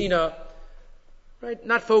 Ultimate Nesina. Right?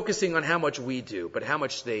 Not focusing on how much we do, but how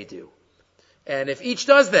much they do. And if each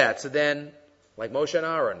does that, so then Like Moshe and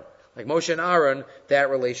Aaron. Like Moshe and Aaron, that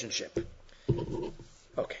relationship.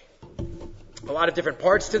 Okay. A lot of different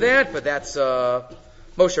parts to that, but that's Moshe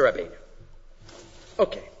Rabbeinu.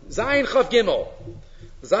 Okay. Zayin Chav Gimel.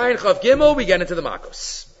 Zayin Chav Gimel, we get into the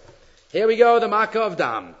Makos. Here we go, the Makkah of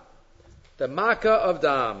Dam. The Makkah of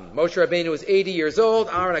Dam. Moshe Rabbeinu is 80 years old.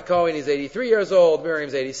 Aaron HaKohen is 83 years old.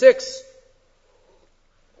 Miriam's 86.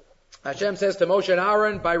 Hashem says to Moshe and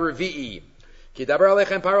Aaron by Revi'i,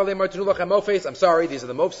 I'm sorry, these are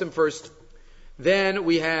the Mofsim first. Then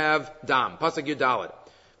we have Dam. Pasuk Yud Daled.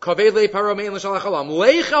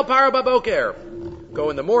 Go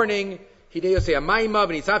in the morning. He's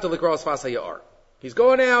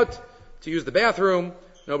going out to use the bathroom.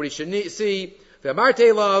 Nobody should see.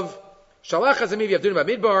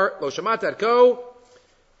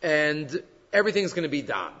 And everything's going to be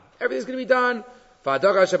done. Everything's going to be done. It's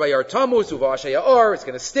going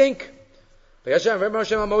to stink. Aaron,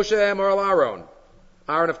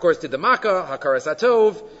 of course, did the Makkah, Hakaras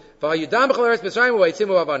Hatov,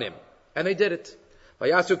 and they did it.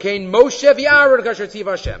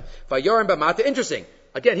 Interesting.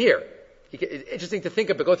 Again, here. Interesting to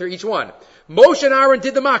think of, but go through each one. Moshe and Aaron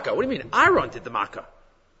did the Makkah. What do you mean? Aaron did the Makkah.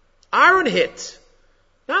 Aaron hit.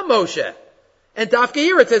 Not Moshe. And Dafka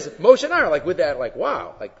here it says Moshe and Aaron, like with that, like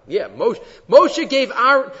wow, like yeah, Moshe gave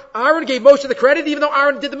Aaron gave Moshe the credit, even though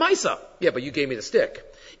Aaron did the Maisa. Yeah, but you gave me the stick.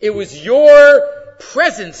 It was your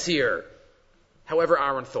presence here. However,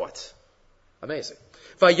 Aaron thought. Amazing.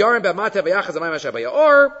 All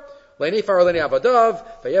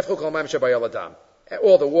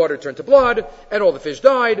the water turned to blood, and all the fish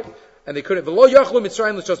died, and they couldn't.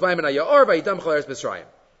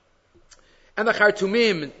 And the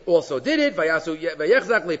Chartumim also did it.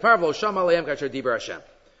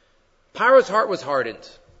 Paro's heart was hardened.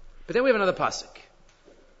 But then we have another pasuk.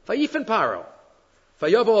 Vayifin Paro.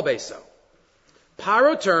 Vayavo Abeso.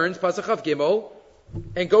 Paro turns, pasuk Chav Gimel,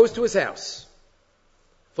 and goes to his house.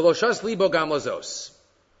 V'loshas libo gam lazos.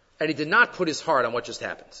 And he did not put his heart on what just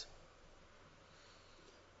happened.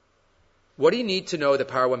 What do you need to know that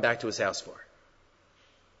Paro went back to his house for?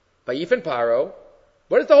 Vayifin Paro.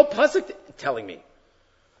 What is the whole pasuk telling me?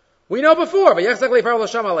 We know before. What is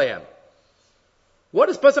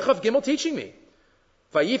pasuk Chav Gimel teaching me?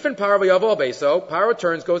 Vayifin Paro v'yavo abeso. Paro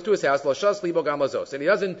turns, goes to his house. L'shas libo gam lazos, and he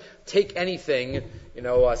doesn't take anything,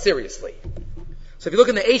 seriously. So if you look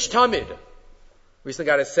in the Eish Tamid, recently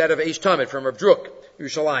got a set of Eish Tamid from Rav Druk,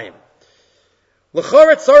 Yerushalayim.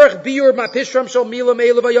 L'choret tzarech biur mapishram shel milam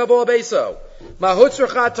eilu v'yavo abeso.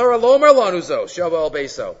 Mahutzrachat Torah lomer lanuzo shavo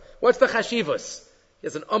abeso. What's the chashivus? He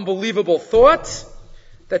has an unbelievable thought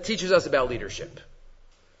that teaches us about leadership.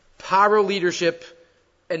 Paro leadership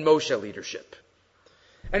and Moshe leadership.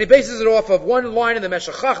 And he bases it off of one line in the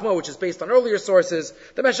Meshech Chachma, which is based on earlier sources.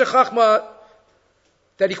 The Meshech Chachma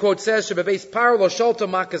that he quotes says, Shebebeis Paro lo sholto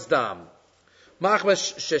makas dam.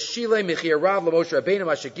 Machmas sheshile michir rav lo Moshe Rabbeinu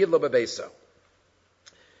mashagid lo bebeso.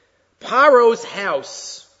 Paro's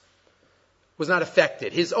house was not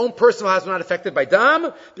affected. His own personal house was not affected by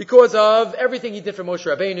Dam because of everything he did for Moshe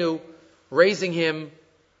Rabbeinu, raising him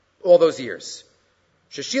all those years.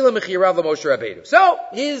 Sheshila mechirav Moshe Rabbeinu. So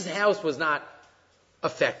his house was not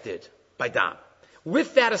affected by Dam.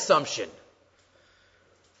 With that assumption,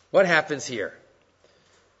 what happens here?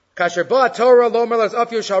 Kasher ba Torah lomer las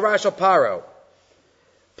afyu shal rashal Paro.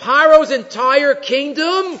 Paro's entire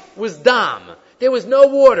kingdom was Dam. There was no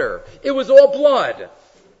water. It was all blood.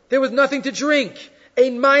 There was nothing to drink.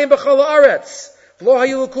 Ein mayim b'chol haaretz. V'lo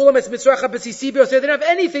hayu l'kulam es mitzracha b'sisibio. They didn't have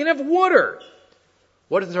anything. They didn't have water.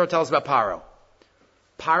 What does the Torah tell us about Paro?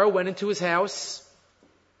 Paro went into his house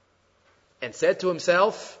and said to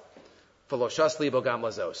himself, V'lo shas libo gam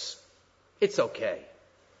lazos. It's okay.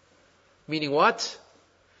 Meaning what?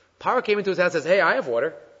 Paro came into his house and says, hey, I have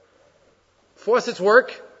water. Faucets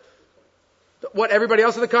work. What everybody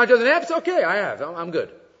else in the country doesn't have, it's okay. I have. I'm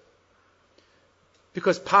good.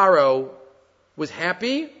 Because Paro was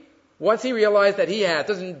happy once he realized that he had.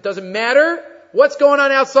 Doesn't matter what's going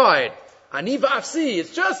on outside. Ani v'afsi.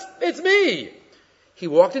 It's me. He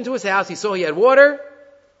walked into his house. He saw he had water.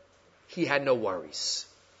 He had no worries.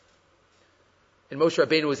 And Moshe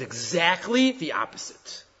Rabbeinu was exactly the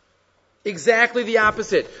opposite. Exactly the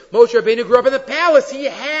opposite. Moshe Rabbeinu grew up in the palace. He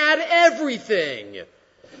had everything.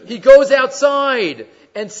 He goes outside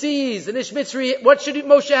and sees an Ish Mitzri. What should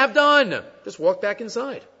Moshe have done? Just walk back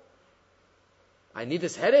inside. I need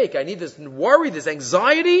this headache. I need this worry, this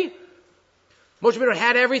anxiety. Moshe Rabbeinu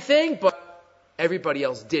had everything, but everybody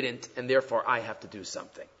else didn't, and therefore I have to do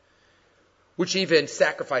something. Which even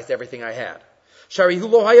sacrificed everything I had. Sharihu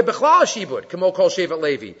lo haya bechlal shibud, kamo kol shevet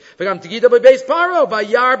Levi. V'gam tigida bebeis paro,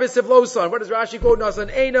 vayar b'sivlosan. What does Rashi quote? Nasan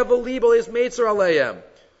eina v'libel is meitzer aleim.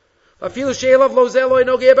 Afilu she'elav lo zelo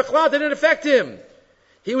enogea bechlal. Didn't affect him.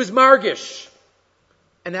 He was margish.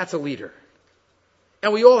 And that's a leader.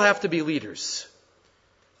 And we all have to be leaders.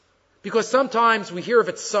 Because sometimes we hear of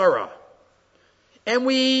Tzara. And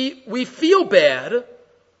we feel bad,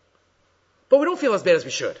 but we don't feel as bad as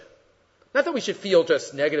we should. Not that we should feel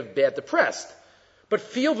just negative, bad, depressed, but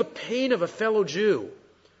feel the pain of a fellow Jew.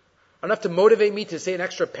 Enough to motivate me to say an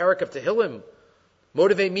extra parak of Tehillim.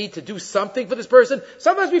 Motivate me to do something for this person.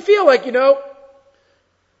 Sometimes we feel like,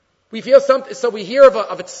 we feel something, so we hear of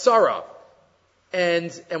a tzara.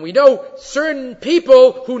 And we know certain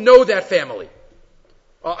people who know that family.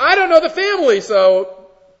 Well, I don't know the family, so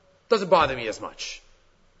it doesn't bother me as much.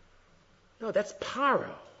 No, that's paro.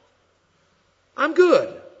 I'm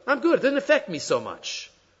good. It doesn't affect me so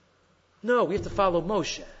much. No, we have to follow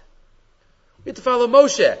Moshe.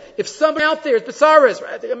 If somebody out there is Besaris,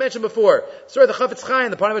 right? I think I mentioned before, sorry, the Chavetz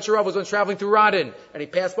Chaim, the Panovich Rav was once traveling through Radin, and he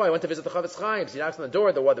passed by, went to visit the Chavetz Chaim. So he knocks on the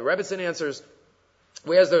door, the Rebbetzin answers,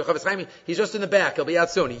 where's the Chavetz Chaim? He's just in the back, he'll be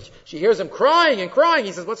out soon. She hears him crying.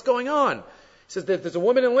 He says, what's going on? He says, there's a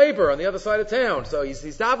woman in labor on the other side of town, so he's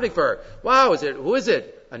davening for her. Wow, who is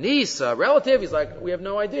it? A niece, a relative? He's like, we have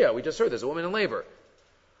no idea. We just heard there's a woman in labor.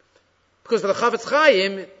 Because for the Chavetz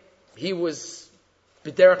Chaim, he was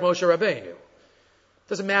B'derech Moshe Rabbeinu.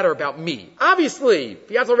 Doesn't matter about me. Obviously,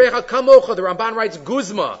 the Ramban writes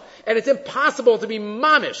Guzma, and it's impossible to be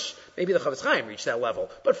mamish. Maybe the Chavetz Chaim reached that level.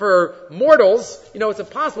 But for mortals, it's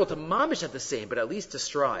impossible to mamish at the same, but at least to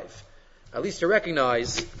strive. At least to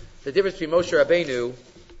recognize the difference between Moshe Rabbeinu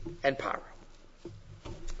and Paro.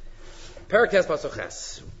 Parak Tes Pasuk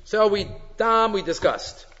Ches. So we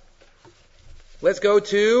discussed. Let's go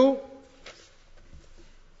to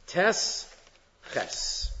Tes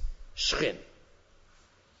Ches. Shchin.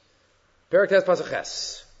 Parak Tes Pasuk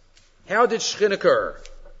Ches. How did Shchin occur?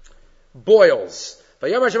 Boils.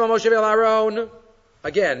 Vayamar Hashem Moshe ve'el Aaron.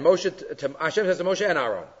 Again, Hashem says to Moshe and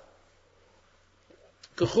Aaron.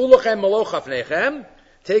 K'chu lochem maloch afnechem.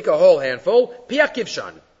 Take a whole handful. Piach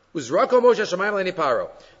kivshan. Uzrako Moshe Shemayim le'nei Paro.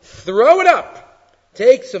 Throw it up.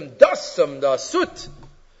 Take some dust, some soot,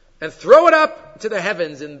 and throw it up to the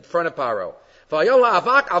heavens in front of Paro. V'ayol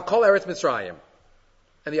avak al kol eretz Mitzrayim.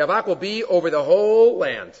 And the avak will be over the whole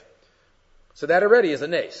land. So that already is a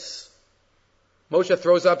nace. Moshe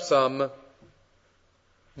throws up some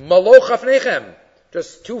maloch afnechem,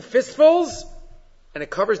 just 2 fistfuls, and it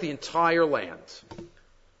covers the entire land.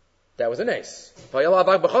 That was a nace. V'ayal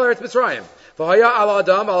avak b'chol eretz Mitzrayim. V'haya al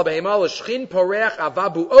adam al behema l'shchin porech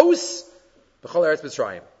avabu os b'chol eretz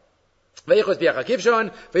Mitzrayim. V'yichos biach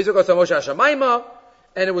hakivshon v'yizukos Moshe hashamayma,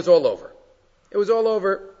 and it was all over.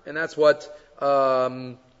 And that's what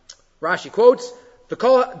Rashi quotes.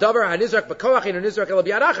 V'kol davar hanizrak b'koach inu nizrak ela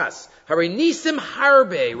b'yadachas. Harei nisim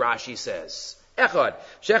harbe, Rashi says. Echad,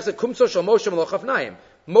 shechzet kumtzo shel Moshe maloch afnayim.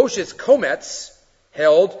 Moshe's komets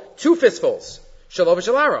held 2 fistfuls. Shelo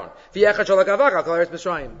v'shel Aaron. V'yechad shel hagavak al kol eretz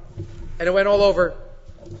Mitzrayim. And it went all over.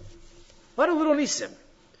 What a little nisim.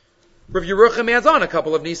 Rav Yerucham adds on a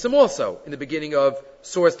couple of nisim also in the beginning of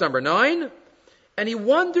source number 9. And he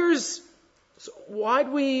wonders, so why'd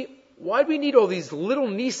we need all these little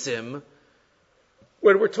nisim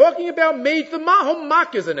when we're talking about the whole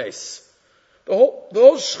mak is an ace. The whole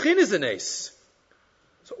shchin is an ace.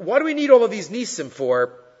 So why do we need all of these nisim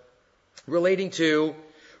for relating to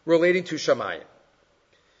Shamayim?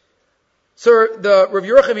 So the Rav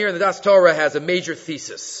Yerucham here in the Das Torah has a major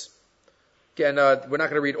thesis. Again, we're not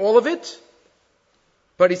going to read all of it,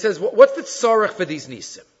 but he says, what's the tzarech for these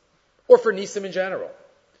nisim? Or for nisim in general?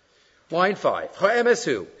 Line 5.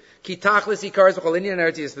 Ha'emesu. The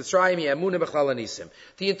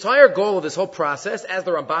entire goal of this whole process, as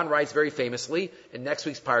the Ramban writes very famously in next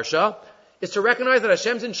week's parsha, is to recognize that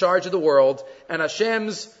Hashem's in charge of the world, and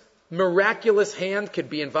Hashem's miraculous hand could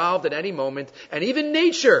be involved at any moment, and even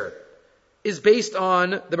nature is based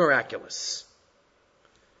on the miraculous.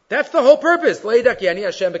 That's the whole purpose. Leidak yani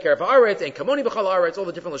Hashem b'keref haaretz and kamoni b'chal haaretz, all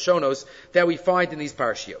the different lashonos that we find in these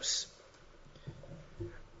parshios.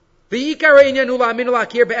 That's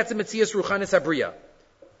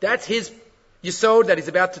his yesod that he's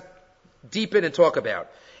about to deepen and talk about.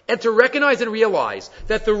 And to recognize and realize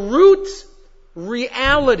that the root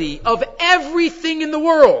reality of everything in the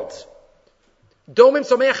world, domim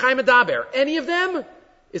someach chaim medaber, any of them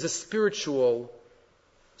is a spiritual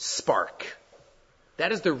spark.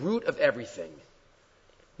 That is the root of everything.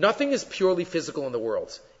 Nothing is purely physical in the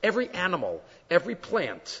world. Every animal, every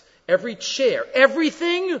plant, every chair,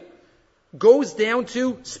 everything goes down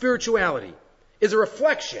to spirituality. is a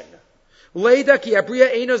reflection. The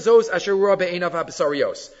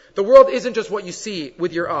world isn't just what you see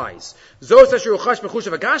with your eyes.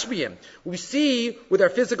 We see with our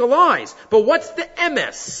physical eyes. But what's the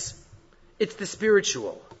emes? It's the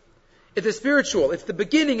spiritual. It's the spiritual. It's the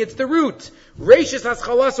beginning. It's the root. There are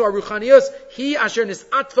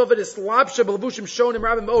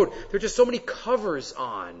just so many covers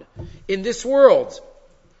on in this world.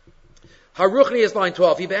 Haruchni is line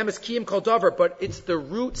 12. But it's the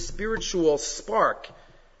root spiritual spark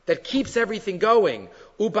that keeps everything going.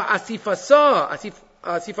 If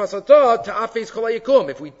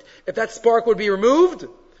that spark would be removed,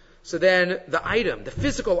 so then the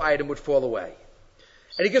physical item would fall away.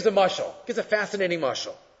 And he gives a mashal. Gives a fascinating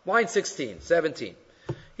mashal. Line 16, 17.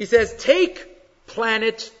 He says, take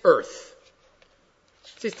planet Earth.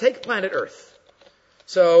 He says, take planet Earth.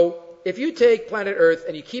 So, if you take planet Earth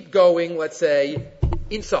and you keep going, let's say,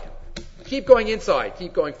 inside. Keep going inside.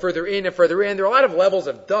 Keep going further in and further in. There are a lot of levels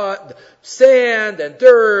of sand and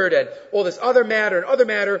dirt and all this other matter and other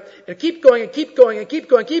matter. And keep going and keep going and keep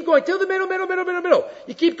going, keep going till the middle.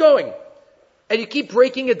 You keep going. And you keep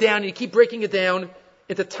breaking it down and you keep breaking it down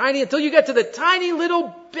into tiny, until you get to the tiny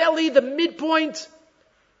little belly, the midpoint.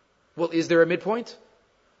 Well, is there a midpoint?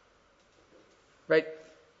 Right?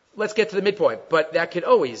 Let's get to the midpoint. But that could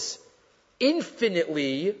always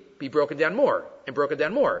infinitely be broken down more and broken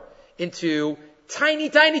down more into tiny,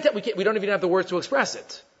 we don't even have the words to express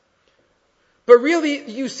it. But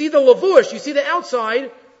really, you see the lavush, you see the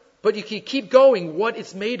outside, but you can keep going what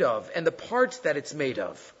it's made of and the parts that it's made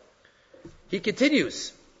of. He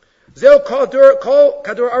continues. What's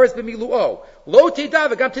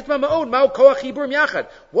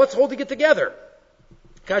holding it together?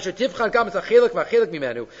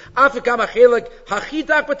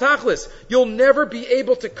 You'll never be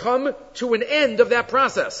able to come to an end of that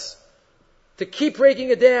process. To keep breaking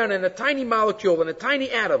it down in a tiny molecule and a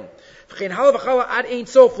tiny atom. You'll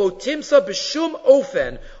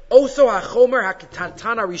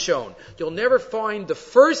never find the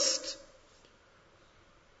first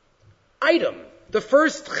item, the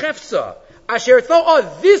first chefza.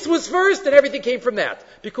 This was first and everything came from that.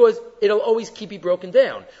 Because it'll always keep be broken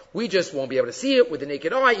down. We just won't be able to see it with the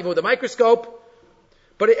naked eye, even with a microscope.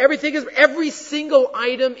 But every single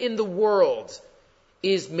item in the world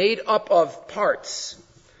is made up of parts.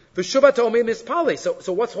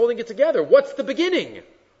 So what's holding it together? What's the beginning?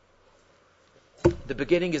 The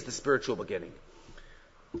beginning is the spiritual beginning.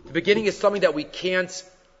 The beginning is something that we can't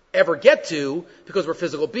ever get to because we're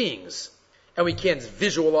physical beings. And we can't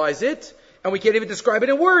visualize it. And we can't even describe it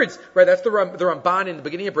in words. Right? That's the Ramban in the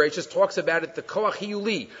beginning of Bereshit talks about it, the Koach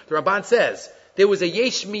Hiyuli. The Ramban says, there was a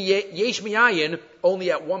Yesh Miyayin only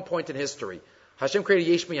at one point in history. Hashem created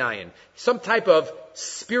Yesh Miyayin. Some type of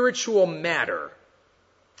spiritual matter.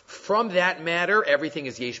 From that matter, everything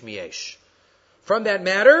is Yesh Miyesh. From that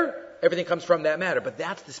matter, everything comes from that matter. But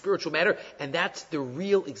that's the spiritual matter, and that's the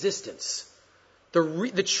real existence.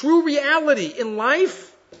 The true reality in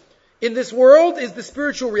life, in this world, is the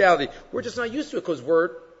spiritual reality. We're just not used to it because we're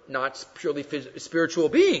not purely spiritual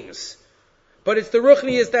beings. But it's the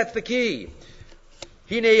ruchnius that's the key.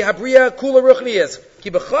 Hine habriya kula ruchnius ki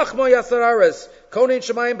b'chachma yasarares konein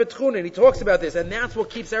shemayim betchunin. He talks about this, and that's what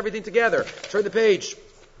keeps everything together. Turn the page.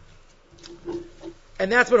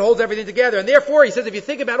 And that's what holds everything together. And therefore, he says, if you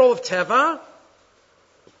think about all of Teva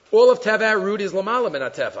root is lamala min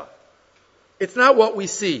Teva. It's not what we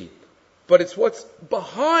see, but it's what's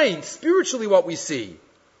behind, spiritually what we see.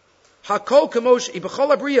 Hakol kamosh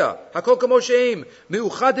ibachol abriya, hakol kamosheim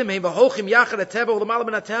meuchadim heim v'holchim yachad ateva u'lamala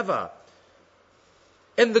min ateva.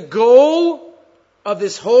 And the goal of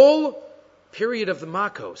this whole period of the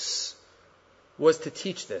Makos was to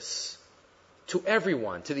teach this to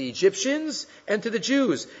everyone, to the Egyptians and to the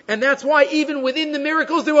Jews. And that's why even within the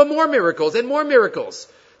miracles there were more miracles and more miracles,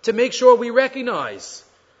 to make sure we recognize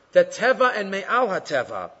that Teva and Me'al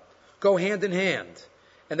HaTeva go hand in hand.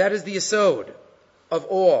 And that is the yesod of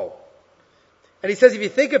all. And he says, if you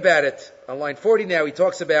think about it, on line 40 now, he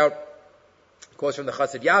talks about, of course from the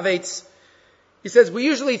Chassid Yavetz, he says, we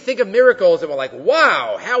usually think of miracles and we're like,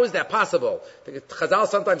 wow, how is that possible? The Chazal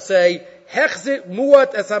sometimes say, Hechzit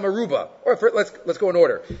muat es hamaruba. Or let's go in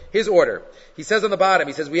order. His order. He says on the bottom,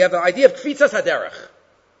 he says, we have the idea of kfitzas haderech.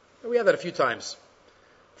 We have that a few times.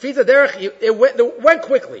 Kfitzas haderech, it went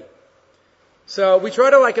quickly. So we try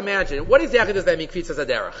to imagine, what exactly does that mean, kfitzas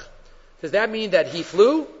haderech? Does that mean that he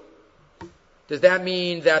flew? Does that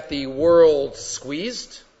mean that the world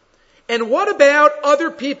squeezed? And what about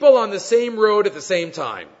other people on the same road at the same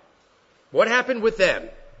time? What happened with them?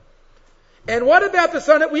 And what about the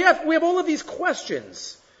sun? We have all of these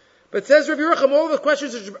questions. But says Rav Yerucham, all of the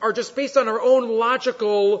questions are just based on our own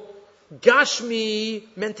logical, Gashmi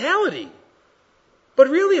mentality. But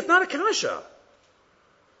really, it's not a kasha.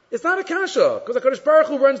 It's not a kasha. Because HaKadosh Baruch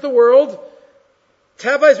Hu runs the world.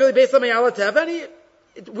 Teva is really based on Mayala Teva.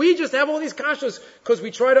 And we just have all these kashas because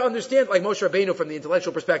we try to understand, like Moshe Rabbeinu from the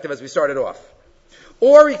intellectual perspective as we started off.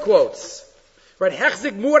 Or he quotes, right,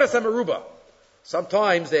 Hechzik Mu'aras HaMeruba.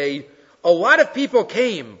 Sometimes a lot of people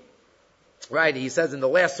came, right, he says in the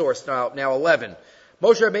last source, now 11,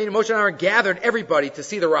 Moshe Rabbeinu, Moshe and Aaron gathered everybody to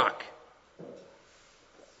see the rock.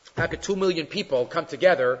 How could 2 million people come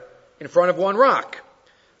together in front of one rock?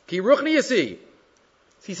 Ki ruchni yasi.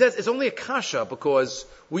 He says it's only a kasha because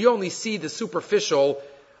we only see the superficial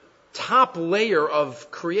top layer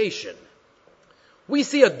of creation. We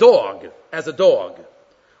see a dog as a dog.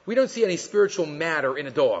 We don't see any spiritual matter in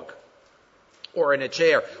a dog or in a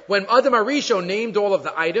chair. When Adam HaRishon named all of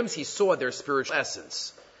the items, he saw their spiritual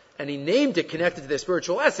essence. And he named it connected to their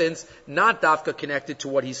spiritual essence, not dafka connected to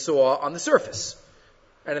what he saw on the surface.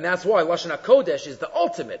 And that's why Lashon HaKodesh is the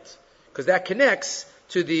ultimate, because that connects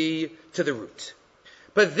to the root.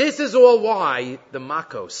 But this is all why the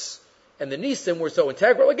Makos and the Nisim were so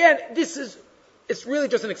integral. Again, it's really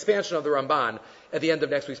just an expansion of the Ramban at the end of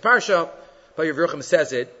next week's Parsha. But Rav Yerucham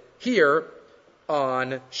says it here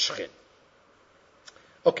on Shechin.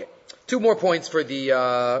 Okay, 2 more points for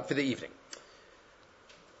the evening.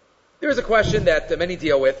 There is a question that many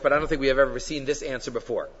deal with, but I don't think we have ever seen this answer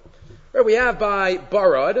before. Right, we have by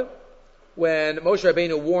Barad, when Moshe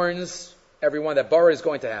Rabbeinu warns everyone that Barad is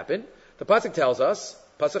going to happen, the pasuk tells us,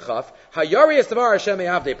 pasuk Chaf, Hayari estavar Hashem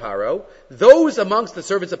me'avdei Paro, those amongst the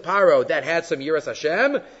servants of Paro that had some yiras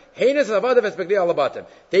Hashem, heinous avadav espegdei alabatim,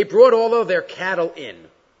 they brought all of their cattle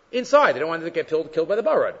inside. They don't want them to get killed by the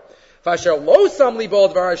Barad. Vasher lo samli bol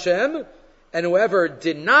dvar Hashem, and whoever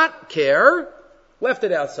did not care, left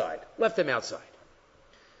them outside.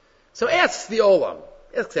 So asks the Olam,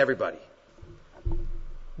 asks everybody.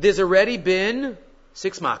 There's already been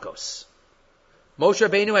 6 Makos. Moshe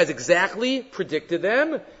Rabbeinu has exactly predicted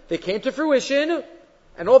them. They came to fruition,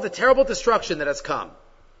 and all the terrible destruction that has come.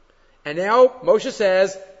 And now Moshe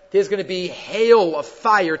says there's going to be hail of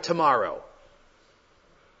fire tomorrow.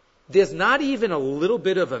 There's not even a little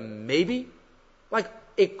bit of a maybe. Like,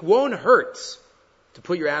 it won't hurt to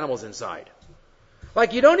put your animals inside.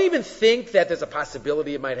 Like, you don't even think that there's a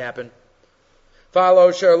possibility it might happen. There are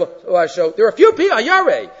a few people,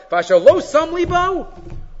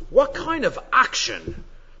 what kind of action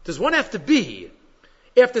does one have to be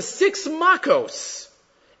after 6 Makos?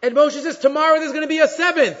 And Moshe says, tomorrow there's going to be a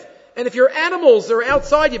 7th. And if your animals are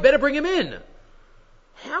outside, you better bring them in.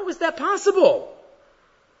 How is that possible?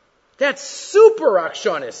 That's super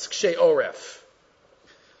akshanis, kshe oref.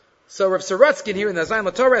 So Rav Saratskin here in the Zayin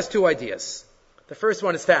LaTorah has 2 ideas. The first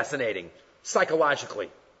one is fascinating, psychologically.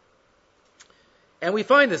 And we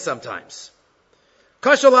find this sometimes.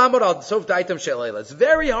 It's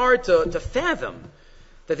very hard to fathom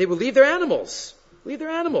that they would leave their animals. To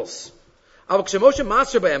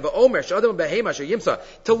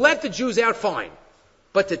let the Jews out, fine.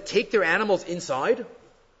 But to take their animals inside?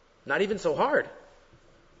 Not even so hard.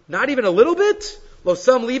 Not even a little bit? Lo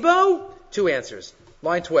sam libo? 2 answers.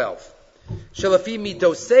 Line 12. Shelafi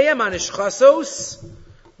midosea manishchasos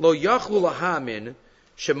lo yachlu lahamin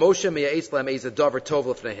shemoshe me'ez lam ez adavar tov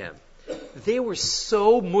lefnehem. They were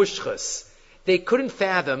so mushchas, they couldn't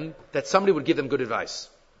fathom that somebody would give them good advice.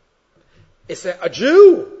 It's a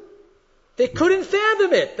Jew. They couldn't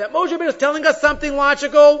fathom it. That Moshe Rabbeinu is telling us something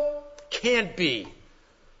logical. Can't be.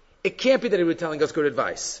 It can't be that he was telling us good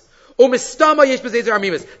advice. There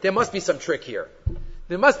must be some trick here.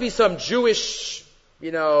 There must be some Jewish,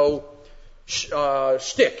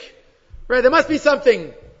 shtick. Right? There must be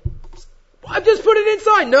something. I've just put it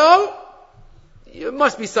inside. No. There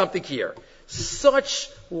must be something here. Such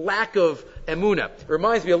lack of emunah. It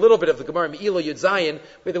reminds me a little bit of the Gemara Me'ila Yud Zayin,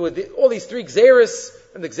 where there were all these 3 gzeros,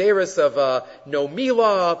 and the gzeros of no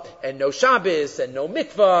Mila, and no Shabbos, and no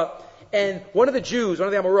Mikvah. And one of the Jews, one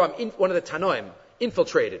of the Amoraim, one of the Tanoim,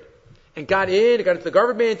 infiltrated and got into the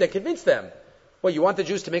government and convinced them. Well, you want the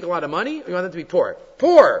Jews to make a lot of money, or you want them to be poor?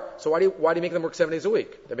 Poor! So why do you make them work 7 days a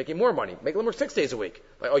week? They're making more money. Make them work 6 days a week.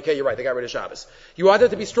 Like, okay, you're right, they got rid of Shabbos. You want them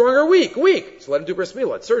to be strong or weak? Weak! So let them do bris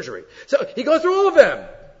milah, it's surgery. So he goes through all of them.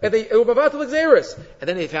 And they and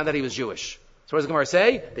then they found out he was Jewish. So what does the Gemara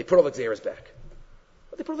say? They put all the gzeros back.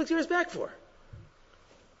 What did they put all the gzeros back for?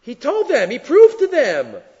 He told them, he proved to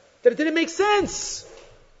them that it didn't make sense.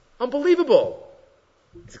 Unbelievable.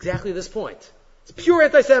 It's exactly this point. It's pure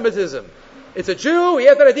anti-Semitism. It's a Jew, he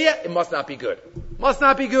has that idea, it must not be good. Must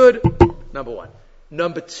not be good, number 1.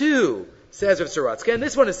 Number 2, says Rav Saratsky, and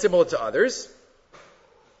this one is similar to others.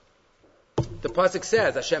 The pasuk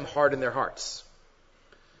says Hashem hardened their hearts.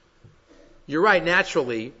 You're right.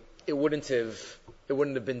 Naturally, it wouldn't have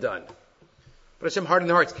been done. But Hashem hardened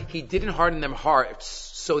their hearts. He didn't harden their hearts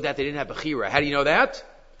so that they didn't have Bechira. How do you know that?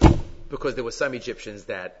 Because there were some Egyptians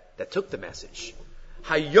that took the message.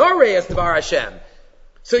 Hayore es Dvar Hashem.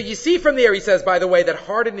 So you see from there, he says, by the way, that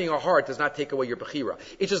hardening a heart does not take away your Bechira.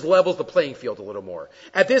 It just levels the playing field a little more.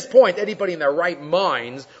 At this point, anybody in their right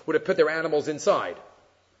minds would have put their animals inside.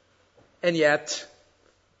 And yet,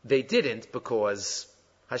 they didn't, because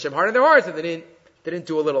Hashem hardened their hearts and they didn't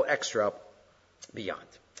do a little extra beyond.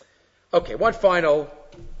 Okay, one final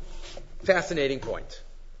fascinating point.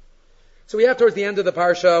 So we have towards the end of the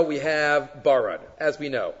parsha, we have Barad, as we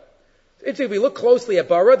know. Interesting, if we look closely at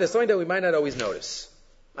Barad, there's something that we might not always notice.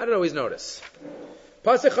 Pasuk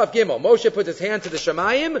Chav Gimel, Moshe puts his hand to the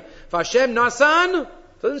Shemayim, Vashem Nasan,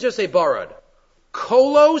 doesn't just say Barad.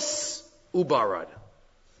 Kolos ubarad.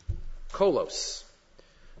 Kolos.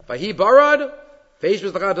 Vahi Barad, Veish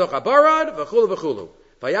B'Zlachad B'Zocha Barad, V'chulu V'chulu.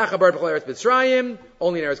 Vayacha Barad B'Chol Eretz Mitzrayim,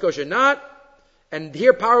 only in Eretz Goshen not. And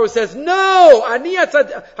here Paro says, no! Ani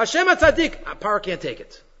Hashem HaTzadik! Paro can't take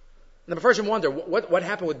it. And the Mepharshim wonder, what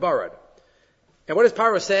happened with Barad? And what does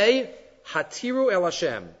Paro say? Hatiru El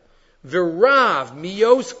Hashem. V'rav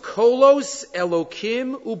miyos kolos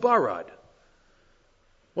Elokim ubarad.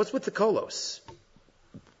 What's with the kolos?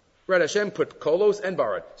 Right, Hashem put kolos and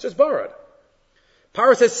barad. It's just barad.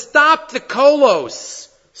 Paro says, stop the kolos.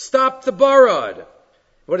 Stop the barad.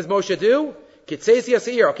 What does Moshe do? Kitzesi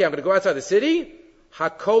Yasir. Okay, I'm going to go outside the city.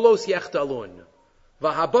 HaKolos yechdalun.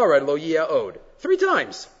 V'habarad lo yiya'od. 3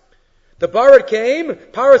 times. The barad came.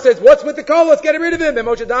 Paro says, what's with the kolos? Get rid of him. And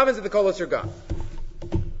Moshe davens and the kolos are gone.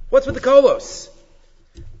 What's with the kolos?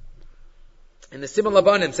 In the Simon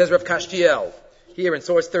Labanim, says Rav Kashtiel, here in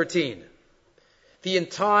source 13. The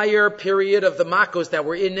entire period of the Makos that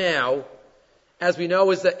we're in now, as we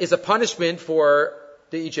know, is a punishment for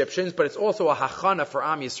the Egyptians, but it's also a hachana for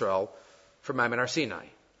Am Yisrael for Maimon Har Sinai.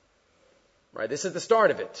 Right? This is the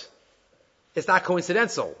start of it. It's not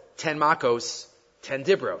coincidental. 10 Makos, 10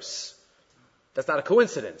 Dibros. That's not a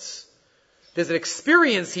coincidence. There's an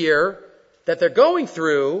experience here that they're going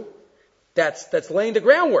through that's laying the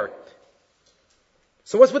groundwork.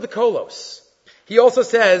 So what's with the kolos? He also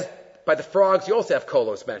says, by the frogs, you also have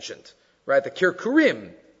kolos mentioned. Right? The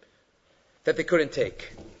kirkurim that they couldn't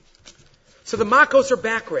take. So the makos are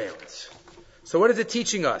backgrounds. So what is it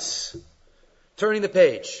teaching us? Turning the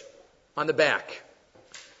page on the back.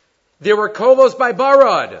 There were kolos by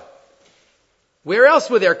Barad. Where else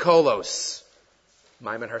were there kolos?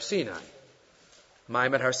 Maimon Har Sinai.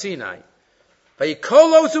 Maimon Har Sinai.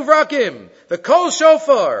 Vayikolos uvrakim. The kol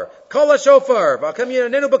shofar. Kol ha-shofar. V'akam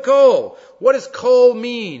yinanenu b'kol. What does kol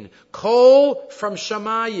mean? Kol from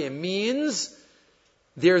Shamayim means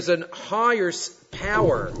there's a higher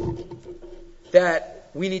power that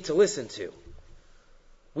we need to listen to.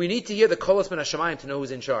 We need to hear the kolos ben ha-shamayim to know who's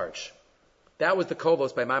in charge. That was the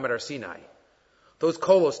kolos by Maimon Har Sinai. Those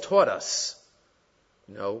kolos taught us,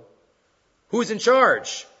 who's in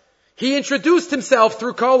charge. He introduced himself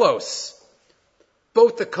through kolos.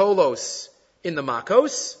 Both the kolos in the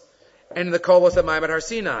Makos and in the kolos at Maimon Har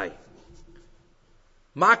Sinai.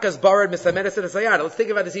 Makas Barad Misamedes and Asayad. Let's think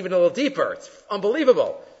about this even a little deeper. It's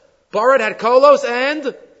unbelievable. Barad had kolos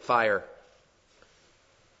and fire.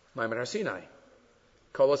 Maimon Har Sinai.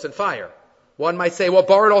 Kolos and fire. One might say, well,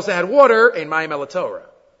 Barad also had water in Mayim El Torah.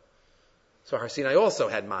 So Har Sinai also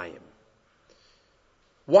had Mayim.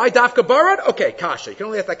 Why Dafka Barad? Okay, Kasha. You can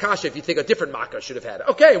only ask that Kasha if you think a different Makkah should have had it.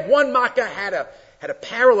 Okay, one Makkah had a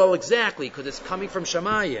parallel exactly because it's coming from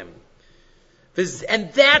Shamayim.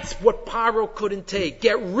 And that's what Paro couldn't take.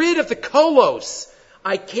 Get rid of the kolos.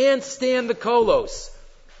 I can't stand the kolos.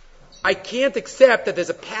 I can't accept that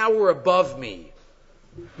there's a power above me.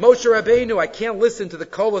 Moshe Rabbeinu, I can't listen to the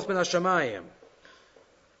kolos ben Hashamayim.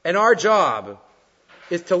 And our job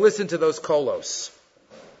is to listen to those kolos.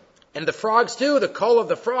 And the frogs too, the kol of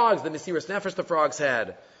the frogs, the Mesiras Nefesh the frogs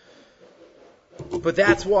had. But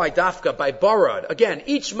that's why Dafka by Barad. Again,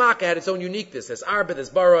 each Makkah had its own uniqueness. There's Arba, there's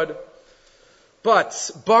Barad. But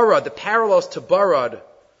Barad, the parallels to Barad,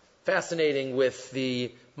 fascinating with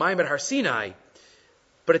the Maimon Har Sinai.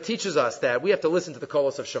 But it teaches us that we have to listen to the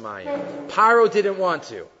kolos of Shamayim. Paro didn't want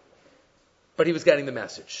to, but he was getting the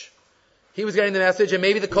message. He was getting the message, and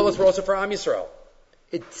maybe the kolos were also for Am Yisrael.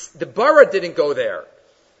 The Barad didn't go there.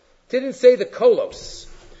 Didn't say the kolos.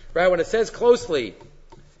 Right? When it says closely,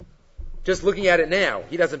 just looking at it now,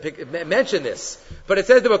 he doesn't mention this. But it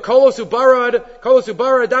says there were kolos ubarad,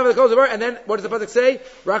 David kolos ubarad, and then what does the pasuk say?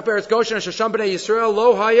 Rak be'eretz Goshen Shesham b'nei Yisrael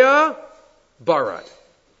lo haya barad.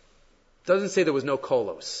 Doesn't say there was no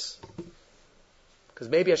kolos. Because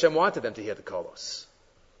maybe Hashem wanted them to hear the kolos.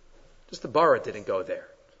 Just the barad didn't go there.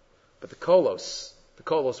 But the kolos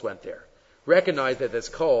went there. Recognize that there's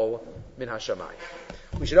kol min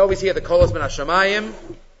hashamayim. We should always hear the kolos min hashamayim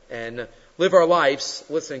and live our lives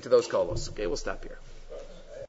listening to those kolos. Okay, we'll stop here.